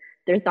like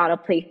there's not a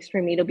place for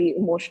me to be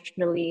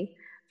emotionally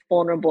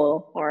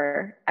vulnerable,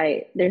 or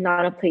there's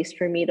not a place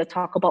for me to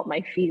talk about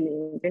my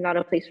feelings. There's not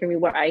a place for me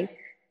where I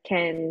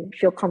can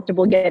feel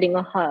comfortable getting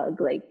a hug.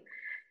 Like,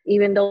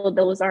 even though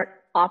those aren't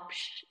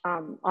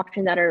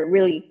options that are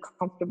really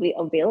comfortably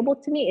available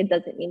to me, it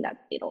doesn't mean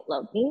that they don't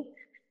love me.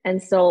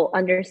 And so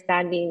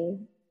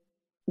understanding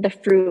the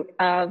fruit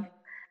of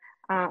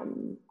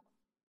the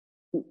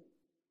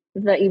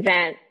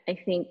event, I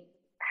think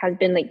has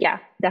been like, yeah,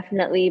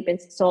 definitely been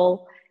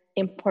so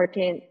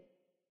important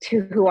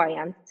to who I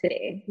am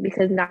today,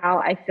 because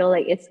now I feel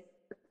like it's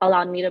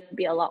allowed me to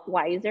be a lot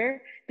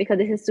wiser, because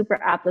this is super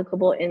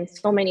applicable in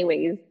so many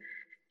ways.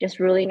 Just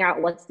ruling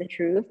out what's the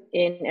truth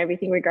in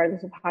everything,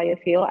 regardless of how you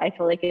feel, I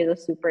feel like it is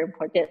a super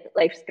important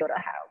life skill to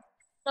have.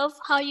 Love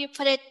how you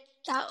put it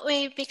that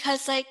way,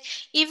 because like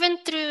even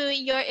through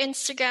your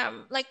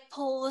Instagram like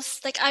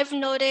posts, like I've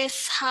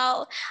noticed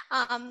how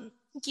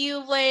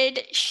you would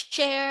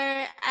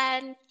share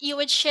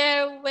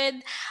with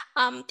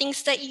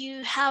things that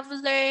you have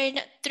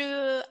learned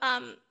through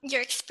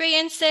your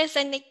experiences,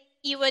 and like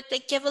you would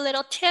like give a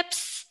little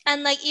tips,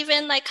 and like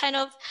even like kind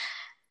of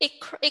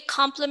it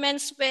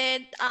complements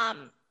with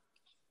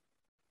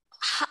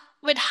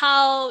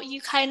how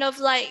you kind of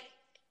like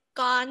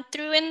gone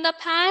through in the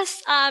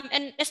past,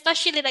 and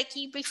especially like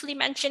you briefly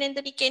mentioned in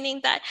the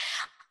beginning that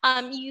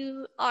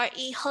you are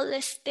a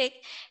holistic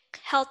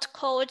health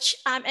coach,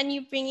 and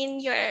you bring in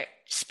your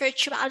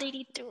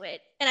spirituality through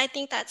it, and I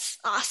think that's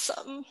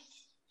awesome.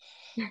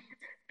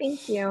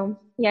 Thank you.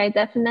 Yeah, I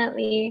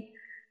definitely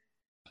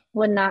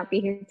would not be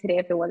here today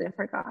if it wasn't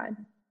for God,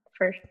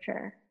 for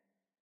sure.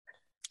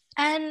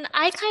 And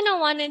I kind of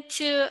wanted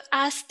to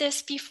ask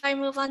this before I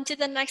move on to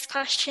the next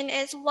question,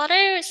 is what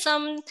are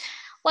some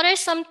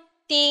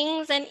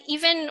things, and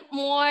even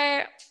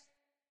more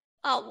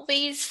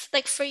ways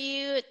like for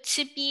you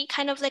to be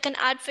kind of like an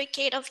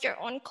advocate of your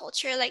own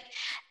culture, like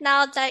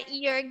now that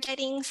you're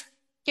getting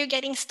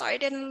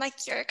started and like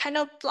you're kind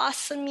of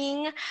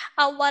blossoming,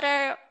 what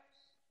are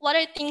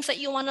things that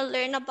you want to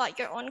learn about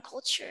your own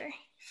culture?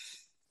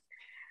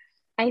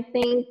 I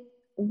think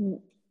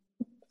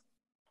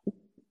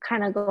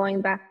kind of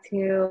going back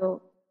to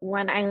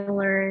when I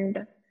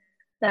learned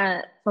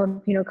that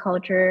Filipino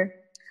culture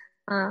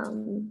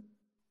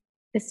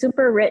is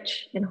super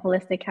rich in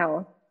holistic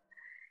health.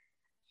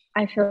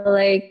 I feel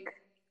like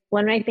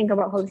when I think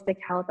about holistic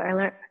health,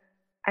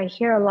 I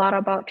hear a lot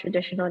about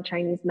traditional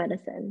Chinese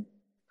medicine.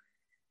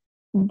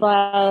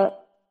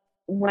 But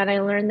when I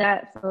learned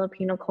that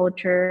Filipino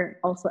culture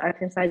also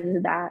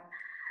emphasizes that,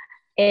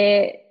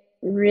 it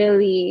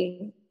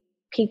really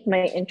piqued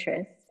my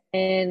interest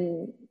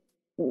in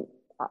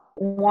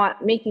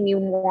making me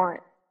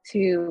want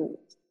to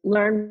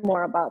learn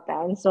more about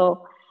that. And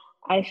so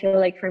I feel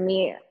like for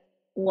me,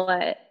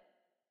 what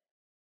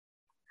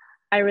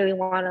I really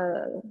want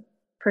to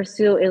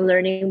pursue is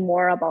learning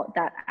more about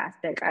that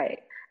aspect.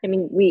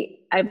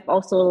 I've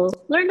also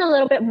learned a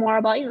little bit more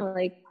about,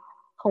 like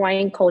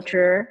Hawaiian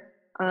culture,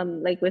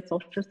 like with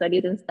social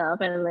studies and stuff.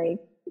 And like,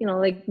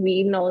 like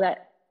we know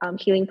that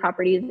healing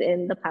properties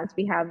in the plants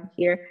we have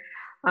here,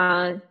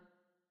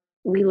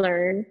 we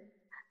learn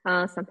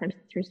sometimes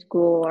through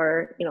school,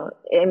 or,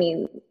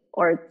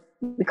 or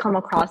we come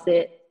across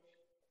it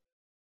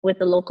with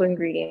the local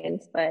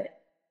ingredients. But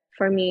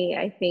for me,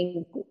 I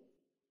think,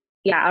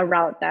 a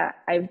route that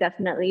I've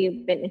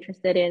definitely been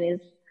interested in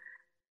is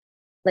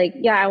like,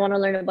 I want to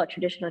learn about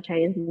traditional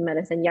Chinese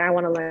medicine. I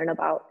want to learn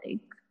about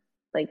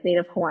like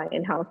Native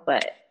Hawaiian health,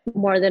 but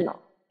more than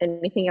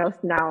anything else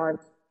now, I've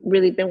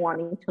really been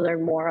wanting to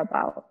learn more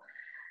about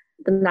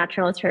the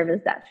natural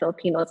service that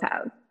Filipinos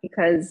have,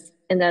 because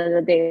in the end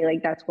of the day,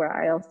 like that's where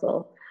I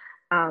also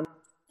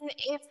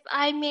if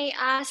I may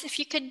ask, if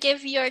you could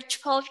give your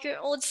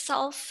 12-year-old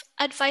self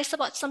advice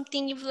about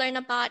something you've learned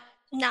about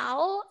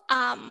now,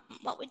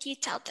 what would you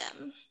tell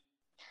them?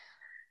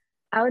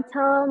 I would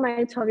tell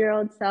my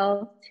 12-year-old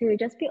self to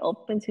just be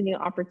open to new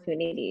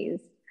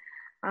opportunities.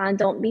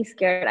 Don't be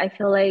scared. I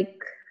feel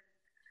like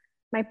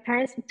my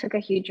parents took a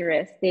huge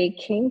risk. They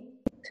came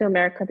to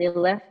America. They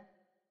left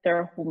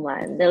their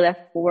homeland. They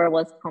left where it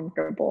was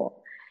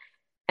comfortable.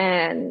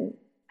 And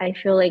I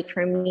feel like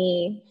for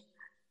me,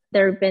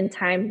 there have been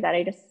times that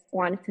I just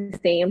wanted to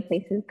stay in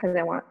places because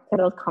I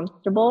was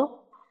comfortable.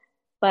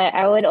 But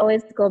I would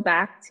always go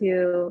back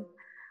to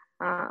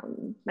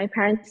my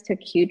parents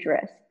took huge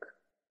risk.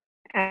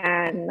 And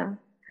And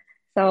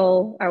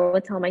so I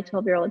would tell my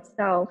 12-year-old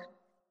self,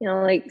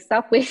 like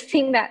stop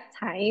wasting that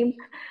time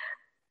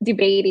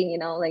debating,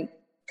 like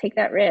take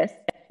that risk.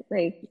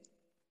 Like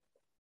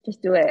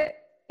just do it.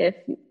 If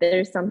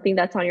there's something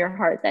that's on your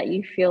heart that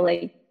you feel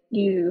like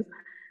you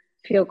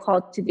feel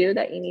called to do,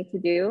 that you need to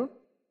do,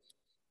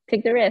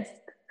 take the risk.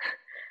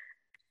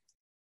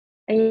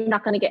 And you're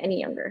not going to get any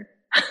younger.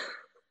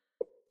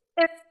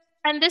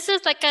 And this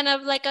is like kind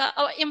of like a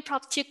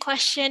impromptu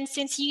question,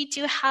 since you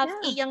do have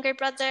a younger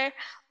brother.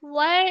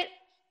 What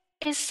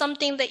is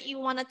something that you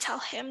want to tell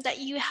him that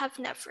you have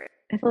never?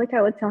 I feel like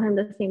I would tell him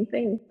the same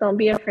thing. Don't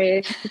be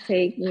afraid to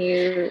take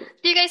new.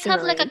 Do you guys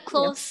have like a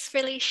close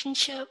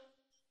relationship?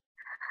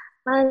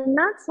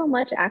 Not so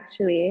much,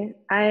 actually.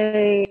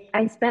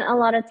 I spent a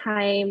lot of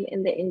time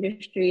in the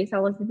industry, so I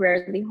was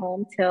rarely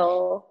home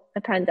till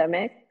the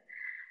pandemic.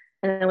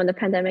 And then when the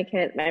pandemic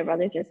hit, my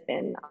brother's just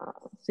been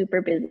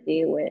super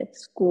busy with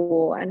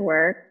school and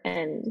work.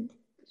 And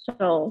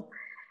so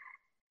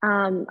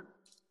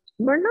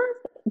we're not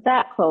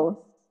that close.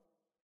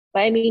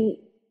 But I mean,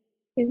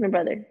 he's my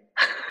brother.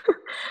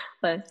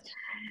 But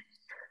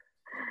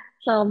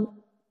so,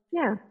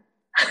 yeah.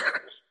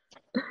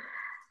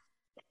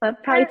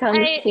 I'd probably tell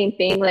him the same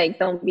thing, like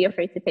don't be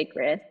afraid to take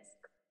risks.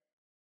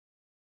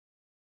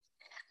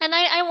 And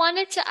I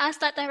wanted to ask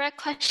that direct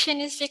question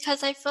is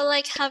because I feel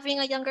like having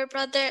a younger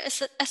brother,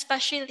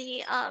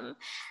 especially,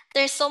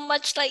 there's so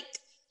much like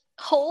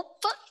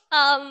hope,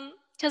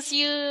 because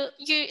you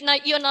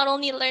not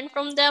only learn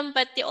from them,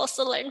 but they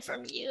also learn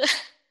from you.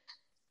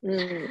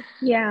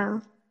 Yeah.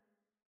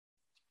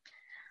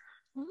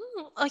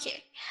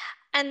 Okay,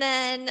 and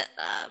then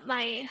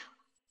my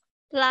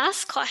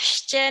last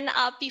question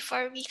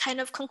before we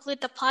kind of conclude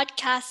the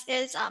podcast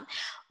is,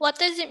 what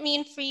does it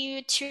mean for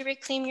you to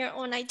reclaim your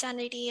own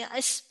identity,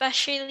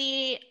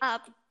 especially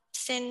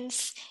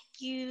since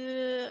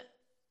you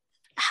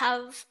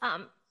have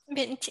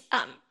been,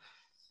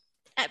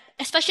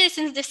 especially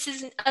since this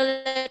is a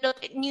little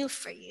bit new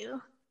for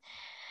you?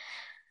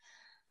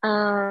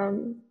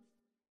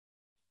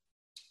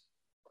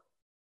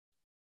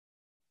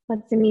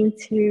 What does it mean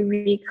to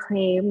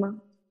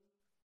reclaim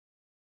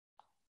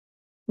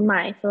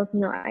my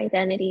Filipino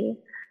identity?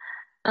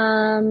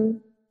 I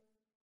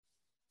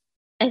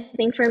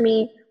think for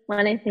me,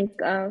 when I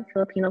think of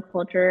Filipino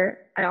culture,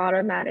 I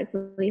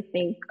automatically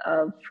think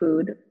of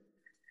food,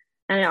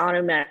 and I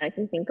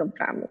automatically think of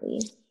family.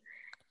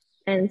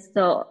 And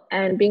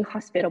being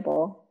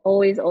hospitable,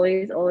 always,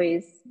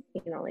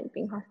 like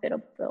being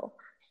hospitable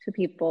to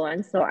people.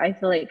 And so I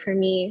feel like for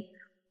me,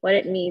 what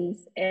it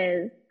means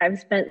is I've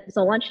spent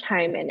so much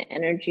time and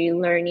energy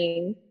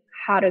learning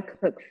how to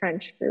cook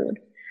French food,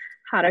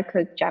 how to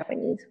cook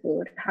Japanese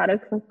food, how to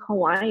cook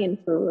Hawaiian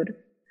food.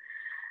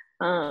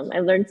 I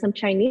learned some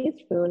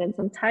Chinese food and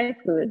some Thai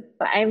food,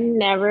 but I've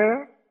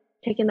never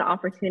taken the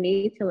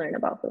opportunity to learn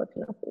about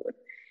Filipino food.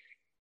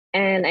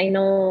 And I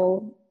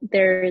know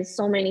there's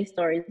so many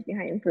stories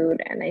behind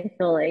food, and I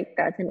feel like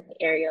that's an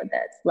area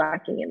that's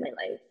lacking in my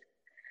life.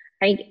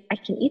 I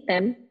can eat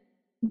them,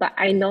 but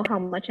I know how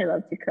much I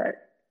love to cook.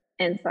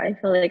 And so I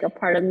feel like a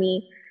part of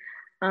me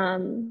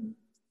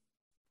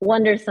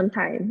wonders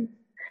sometimes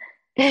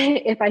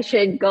if I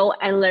should go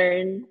and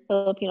learn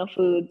Filipino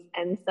foods.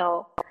 And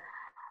so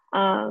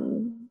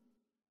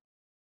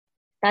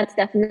that's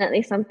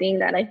definitely something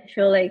that I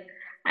feel like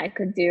I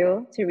could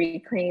do to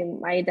reclaim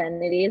my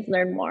identity, is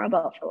learn more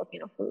about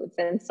Filipino foods.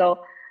 And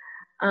so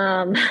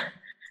I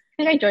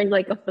think I joined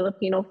like a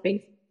Filipino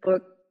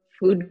Facebook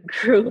food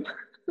group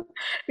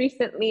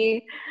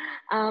recently.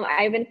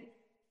 I've been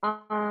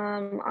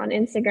on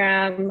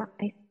Instagram.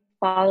 I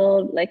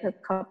followed like a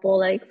couple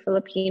like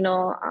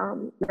Filipino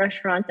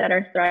restaurants that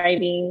are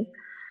thriving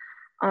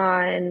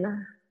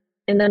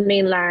in the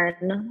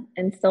mainland,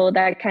 and so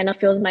that kind of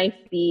fills my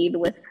feed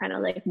with kind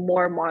of like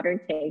more modern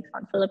takes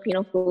on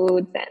Filipino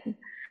foods. And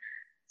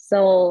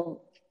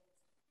so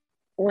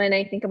when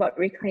I think about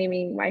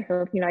reclaiming my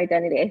Filipino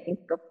identity, I think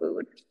of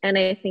food, and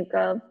I think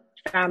of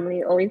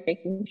family, always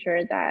making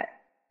sure that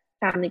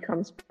family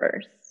comes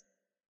first.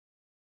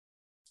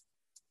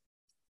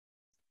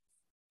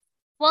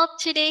 Well,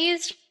 today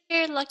is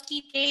your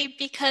lucky day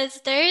because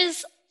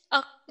there's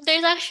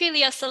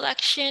actually a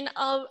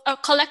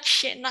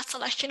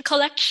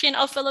collection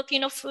of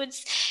Filipino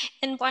foods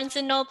in Barnes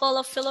and Noble,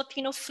 of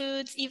Filipino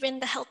foods, even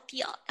the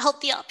healthy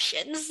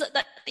options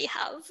that they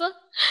have.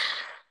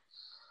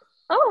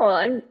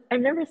 Oh, I've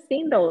never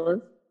seen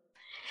those.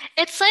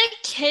 It's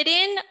like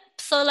hidden,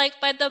 so like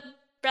by the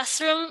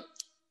restroom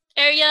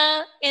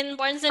area in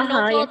Barnes and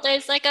Noble,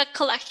 there's like a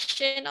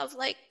collection of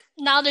like,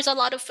 now there's a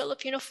lot of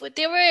Filipino food.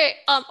 They were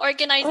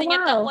organizing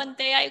it that one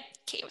day I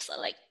came, so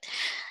like,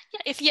 yeah,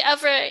 if you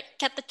ever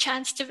get the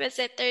chance to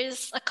visit,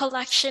 there's a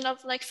collection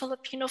of like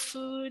Filipino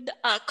food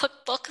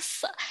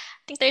cookbooks. I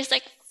think there's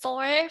like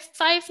 4 or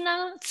 5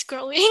 now. It's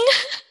growing.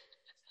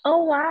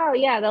 Oh, wow.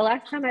 Yeah, the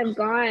last time I've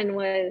gone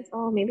was,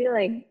 maybe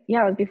like, it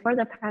was before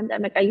the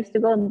pandemic. I used to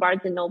go to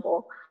Barnes and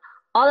Noble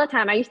all the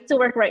time. I used to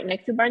work right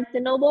next to Barnes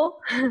and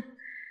Noble.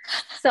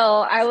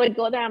 So I would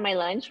go there on my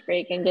lunch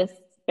break and just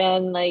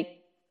spend like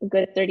a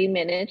good 30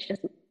 minutes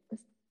just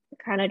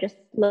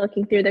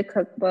looking through the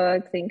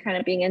cookbooks and kind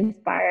of being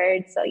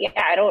inspired. So yeah,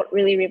 I don't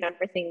really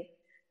remember seeing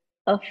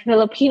a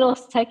Filipino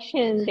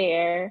section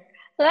there.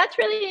 So that's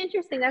really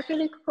interesting. That's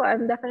really cool.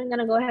 I'm definitely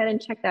gonna go ahead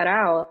and check that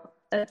out.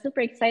 That's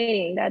super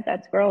exciting that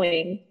that's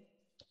growing.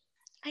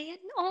 I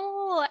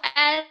know.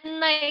 And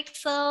like,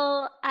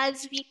 so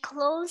as we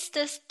close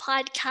this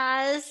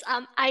podcast,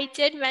 I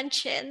did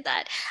mention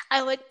that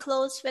I would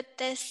close with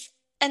this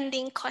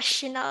ending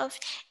question of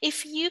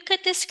if you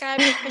could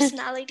describe your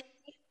personality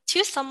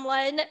to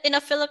someone in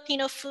a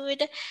Filipino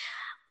food,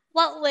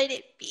 what would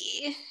it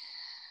be?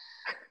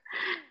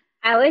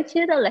 I would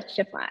choose the leche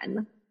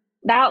flan.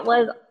 That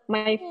was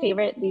my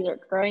favorite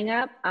dessert growing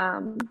up.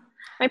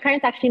 My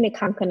parents actually make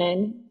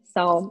kangkong,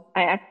 so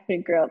I actually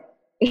grew up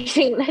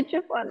eating leche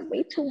flan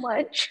way too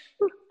much.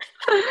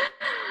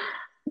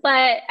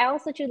 But I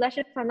also choose leche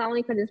flan not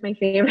only because it's my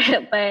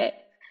favorite, but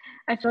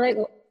I feel like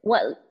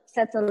what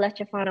sets a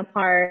leche flan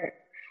apart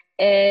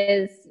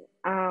is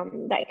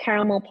that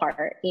caramel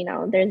part. You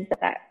know, there's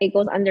that it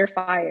goes under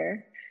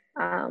fire.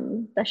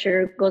 The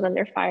sugar goes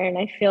under fire, and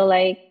I feel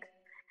like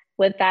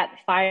with that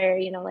fire,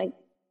 you know, like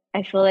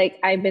I feel like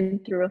I've been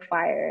through a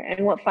fire,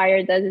 and what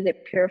fire does is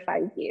it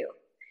purifies you.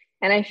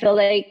 And I feel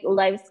like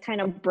life's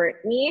kind of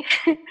burnt me,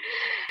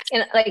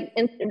 and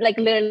like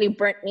literally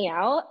burnt me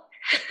out.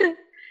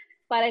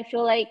 But I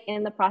feel like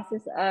in the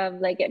process of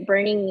like it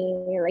burning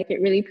me, like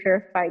it really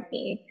purified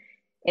me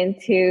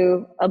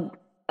into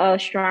a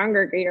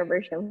stronger, greater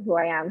version of who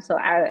I am. So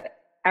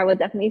I would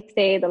definitely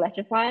say the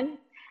leche flan.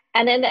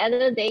 And then at the end of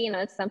the day, you know,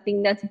 it's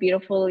something that's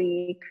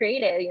beautifully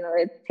created. You know,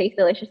 it tastes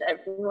delicious.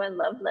 Everyone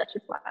loves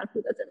leche flan.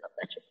 Who doesn't love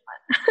leche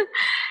flan?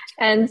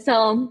 And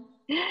so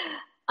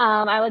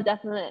I would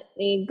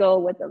definitely go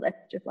with the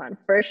leche flan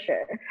for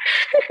sure.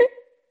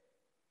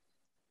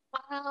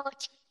 Wow,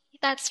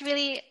 that's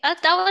really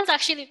that was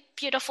actually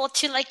beautiful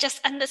to like just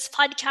end this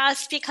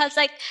podcast because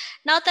like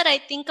now that I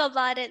think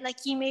about it,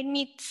 like you made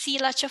me see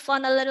leche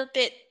flan a little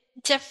bit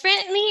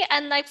differently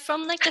and like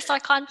from like just our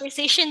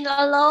conversation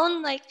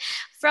alone, like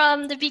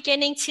from the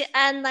beginning to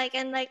end, like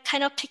and like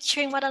kind of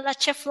picturing what a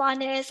leche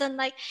flan is and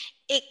like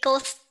it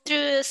goes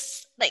through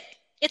like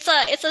it's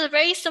a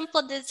very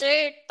simple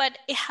dessert, but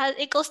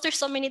it goes through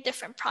so many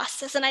different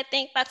processes, and I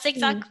think that's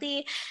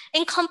exactly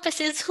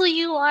encompasses who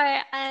you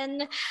are,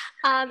 and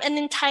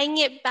then tying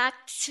it back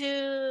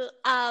to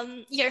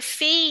your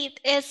faith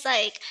is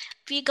like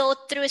we go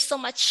through so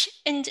much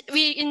and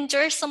we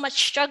endure so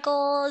much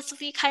struggles.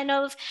 We kind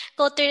of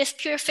go through this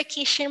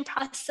purification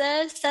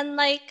process, and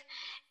like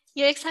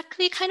you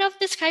exactly kind of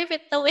describe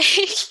it the way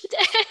you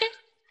did.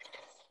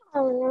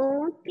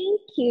 Oh,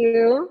 thank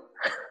you.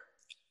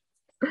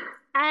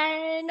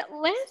 And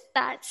with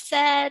that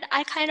said,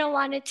 I kind of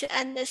wanted to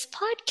end this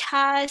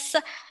podcast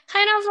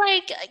kind of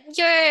like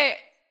your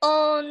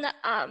own,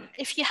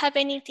 if you have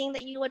anything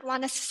that you would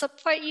want us to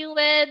support you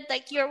with,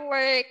 like your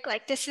work,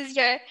 like this is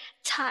your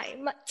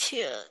time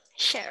to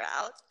share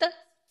out.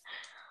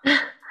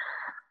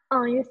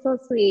 Oh, you're so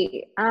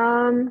sweet.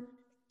 I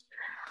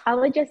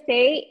would just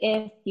say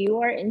if you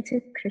are into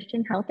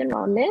Christian health and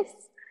wellness,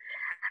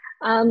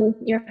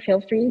 you're feel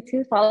free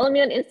to follow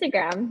me on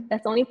Instagram.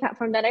 That's the only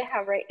platform that I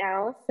have right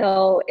now.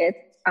 So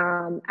it's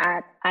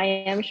at I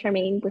am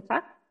Charmaine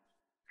Butak.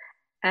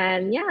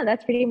 And yeah,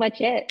 that's pretty much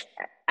it.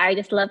 I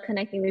just love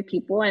connecting with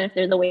people, and if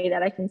there's a way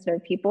that I can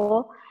serve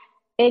people,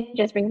 it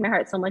just brings my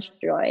heart so much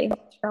joy.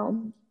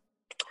 So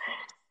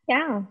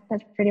yeah,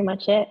 that's pretty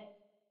much it.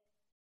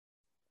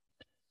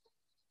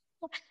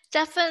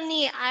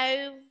 Definitely,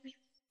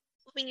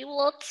 we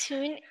will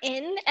tune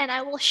in and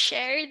I will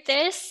share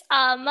this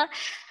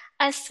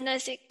as soon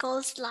as it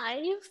goes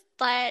live.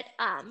 But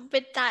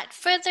with that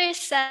further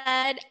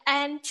said,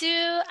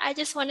 Andrew, I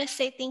just want to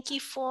say thank you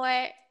for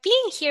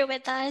being here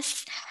with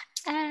us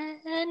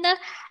and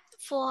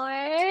for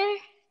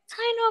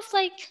kind of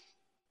like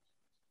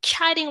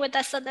chatting with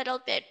us a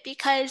little bit,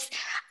 because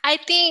I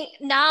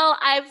think now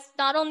I've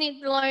not only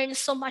learned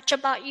so much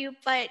about you,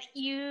 but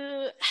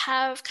you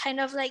have kind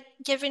of like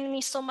given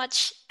me so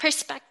much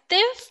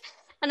perspective.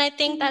 And I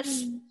think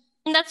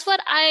that's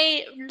what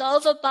I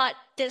love about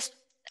this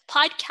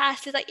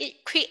podcast is like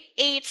it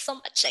creates so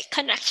much like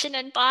connection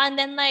and bond,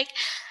 and like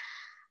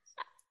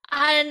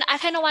and I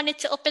kind of wanted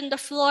to open the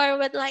floor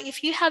with like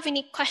if you have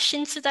any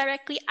questions to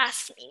directly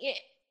ask me,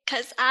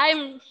 because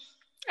I'm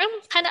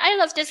kind of I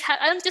love this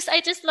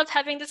I just love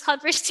having this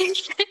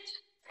conversation.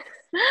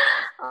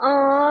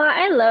 Oh,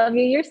 I love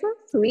you. You're so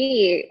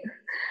sweet.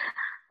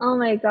 Oh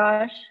my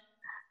gosh.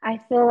 I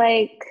feel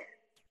like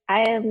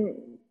I am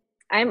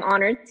I'm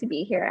honored to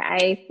be here.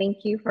 I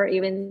thank you for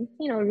even,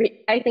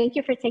 I thank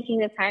you for taking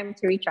the time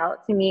to reach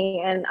out to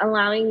me and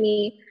allowing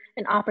me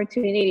an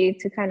opportunity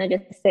to kind of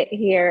just sit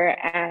here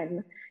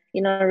and,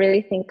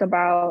 really think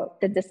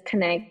about the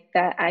disconnect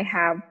that I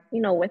have,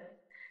 with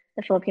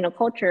the Filipino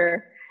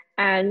culture.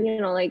 And,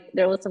 like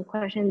there was some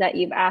questions that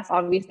you've asked.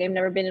 Obviously, I've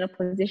never been in a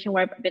position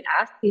where I've been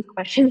asked these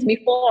questions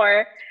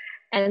before.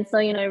 And so,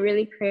 it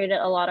really created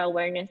a lot of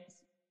awareness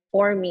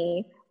for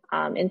me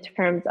in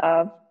terms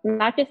of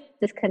not just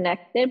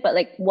disconnected, but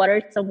like what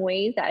are some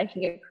ways that I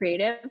can get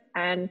creative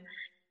and,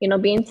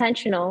 be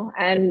intentional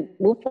and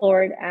move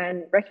forward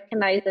and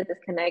recognize the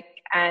disconnect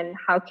and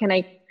how can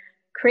I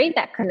create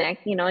that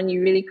connect, and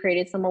you really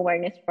created some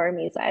awareness for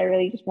me. So I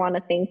really just want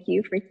to thank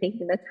you for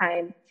taking the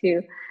time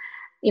to,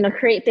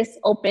 create this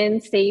open,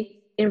 safe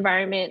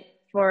environment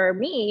for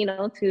me,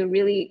 to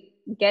really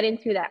get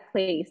into that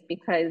place,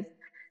 because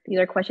these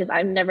are questions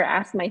I've never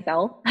asked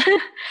myself.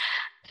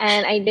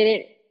 And I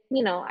didn't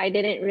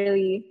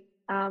really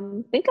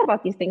think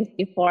about these things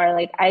before.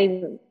 Like,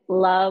 I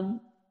love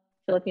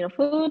Filipino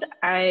food.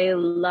 I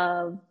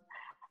love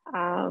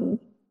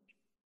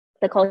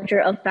the culture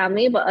of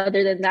family. But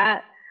other than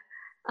that,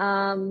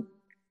 all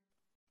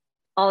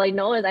I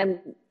know is I'm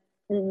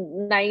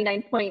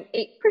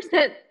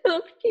 99.8%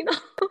 Filipino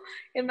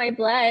in my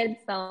blood.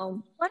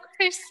 So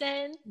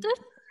 1%.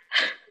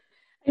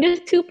 I'm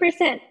just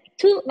 2%,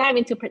 not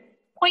even 2%,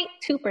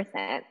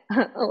 0.2%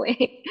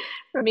 away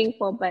from being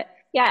full. But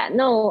yeah,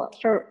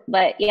 for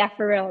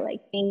real,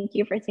 like, thank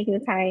you for taking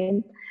the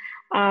time,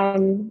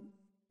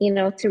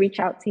 to reach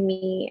out to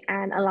me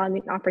and allow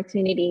me an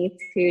opportunity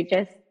to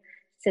just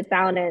sit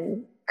down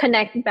and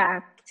connect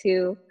back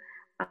to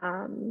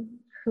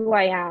who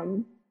I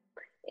am,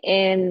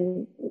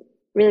 and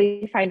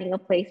really finding a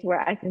place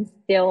where I can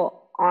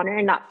still honor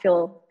and not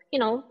feel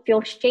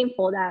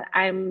shameful that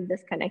I'm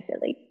disconnected.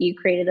 Like, you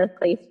created a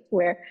place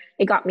where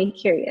it got me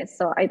curious.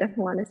 So I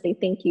definitely want to say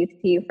thank you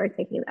to you for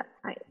taking that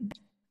time.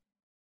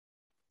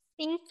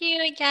 Thank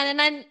you again.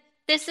 And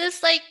this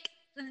is like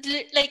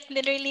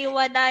literally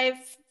what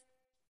I've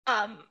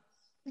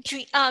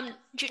dreamed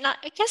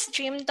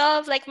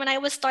of. Like, when I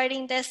was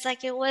starting this,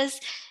 like, it was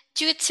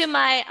due to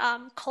my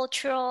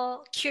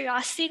cultural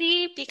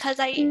curiosity, because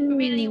I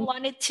really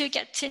wanted to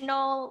get to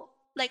know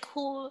like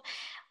where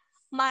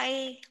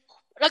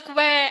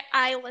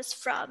I was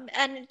from.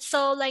 And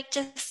so, like,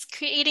 just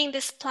creating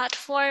this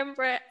platform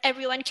where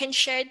everyone can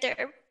share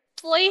their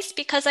voice,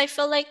 because I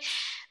feel like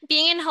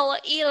being in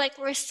Hawaii, like,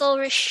 we're so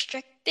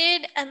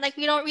restricted and like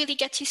we don't really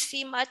get to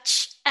see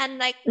much. And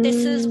like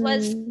this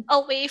was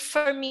a way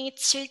for me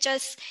to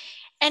just,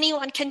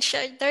 anyone can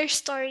share their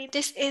story.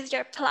 This is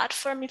your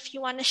platform if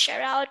you want to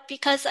share out,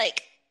 because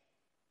like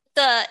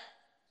the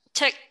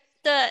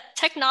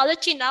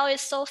technology now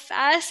is so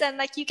fast, and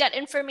like you get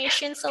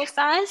information so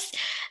fast.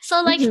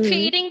 So like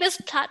creating this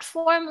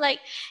platform, like,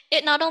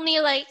 it not only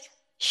like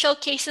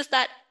showcases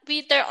that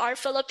there are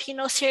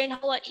Filipinos here in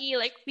Hawaii,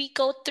 like we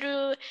go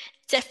through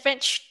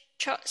different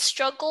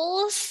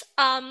struggles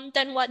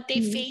than what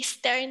they face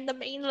there in the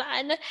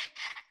mainland.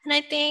 And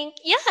I think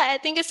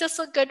it's just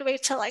a good way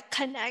to like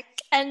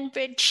connect and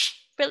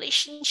bridge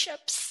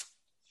relationships.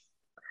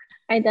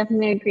 I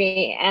definitely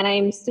agree. And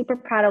I'm super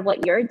proud of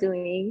what you're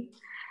doing.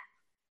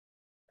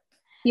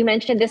 You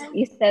mentioned this,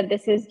 you said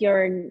this is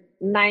your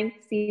 9th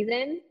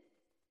season?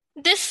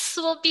 This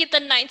will be the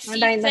 9th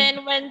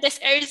season when this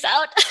airs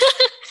out.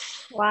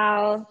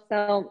 Wow.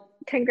 So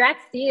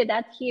congrats to you.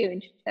 That's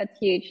huge. That's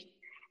huge.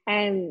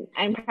 And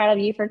I'm proud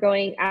of you for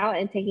going out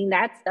and taking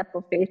that step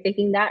of faith,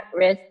 taking that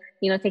risk,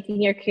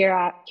 taking your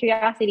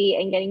curiosity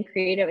and getting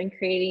creative and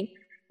creating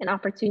an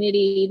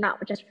opportunity,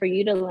 not just for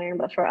you to learn,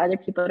 but for other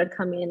people to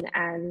come in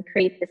and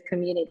create this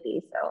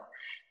community. So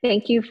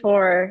thank you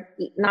for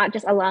not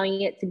just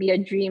allowing it to be a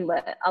dream,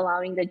 but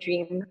allowing the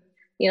dream,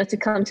 to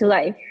come to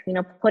life,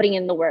 putting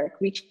in the work,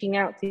 reaching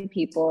out to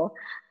people,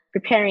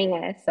 preparing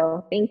us.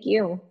 So thank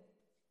you.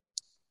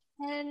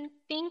 And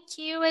thank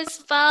you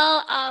as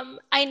well.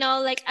 I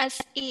know, like,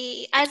 as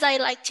I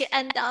like to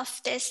end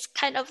off this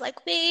kind of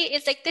like way,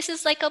 it's like this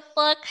is like a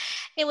book.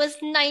 It was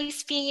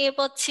nice being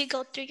able to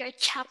go through your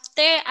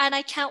chapter, and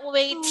I can't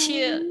wait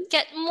to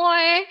get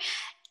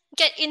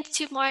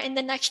into more in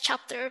the next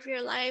chapter of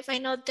your life. I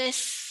know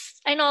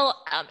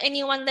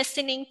anyone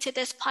listening to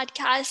this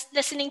podcast,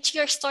 listening to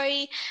your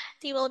story,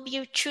 they will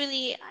be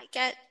truly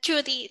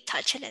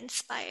touched and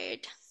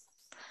inspired.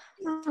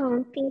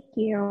 Oh, thank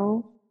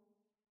you.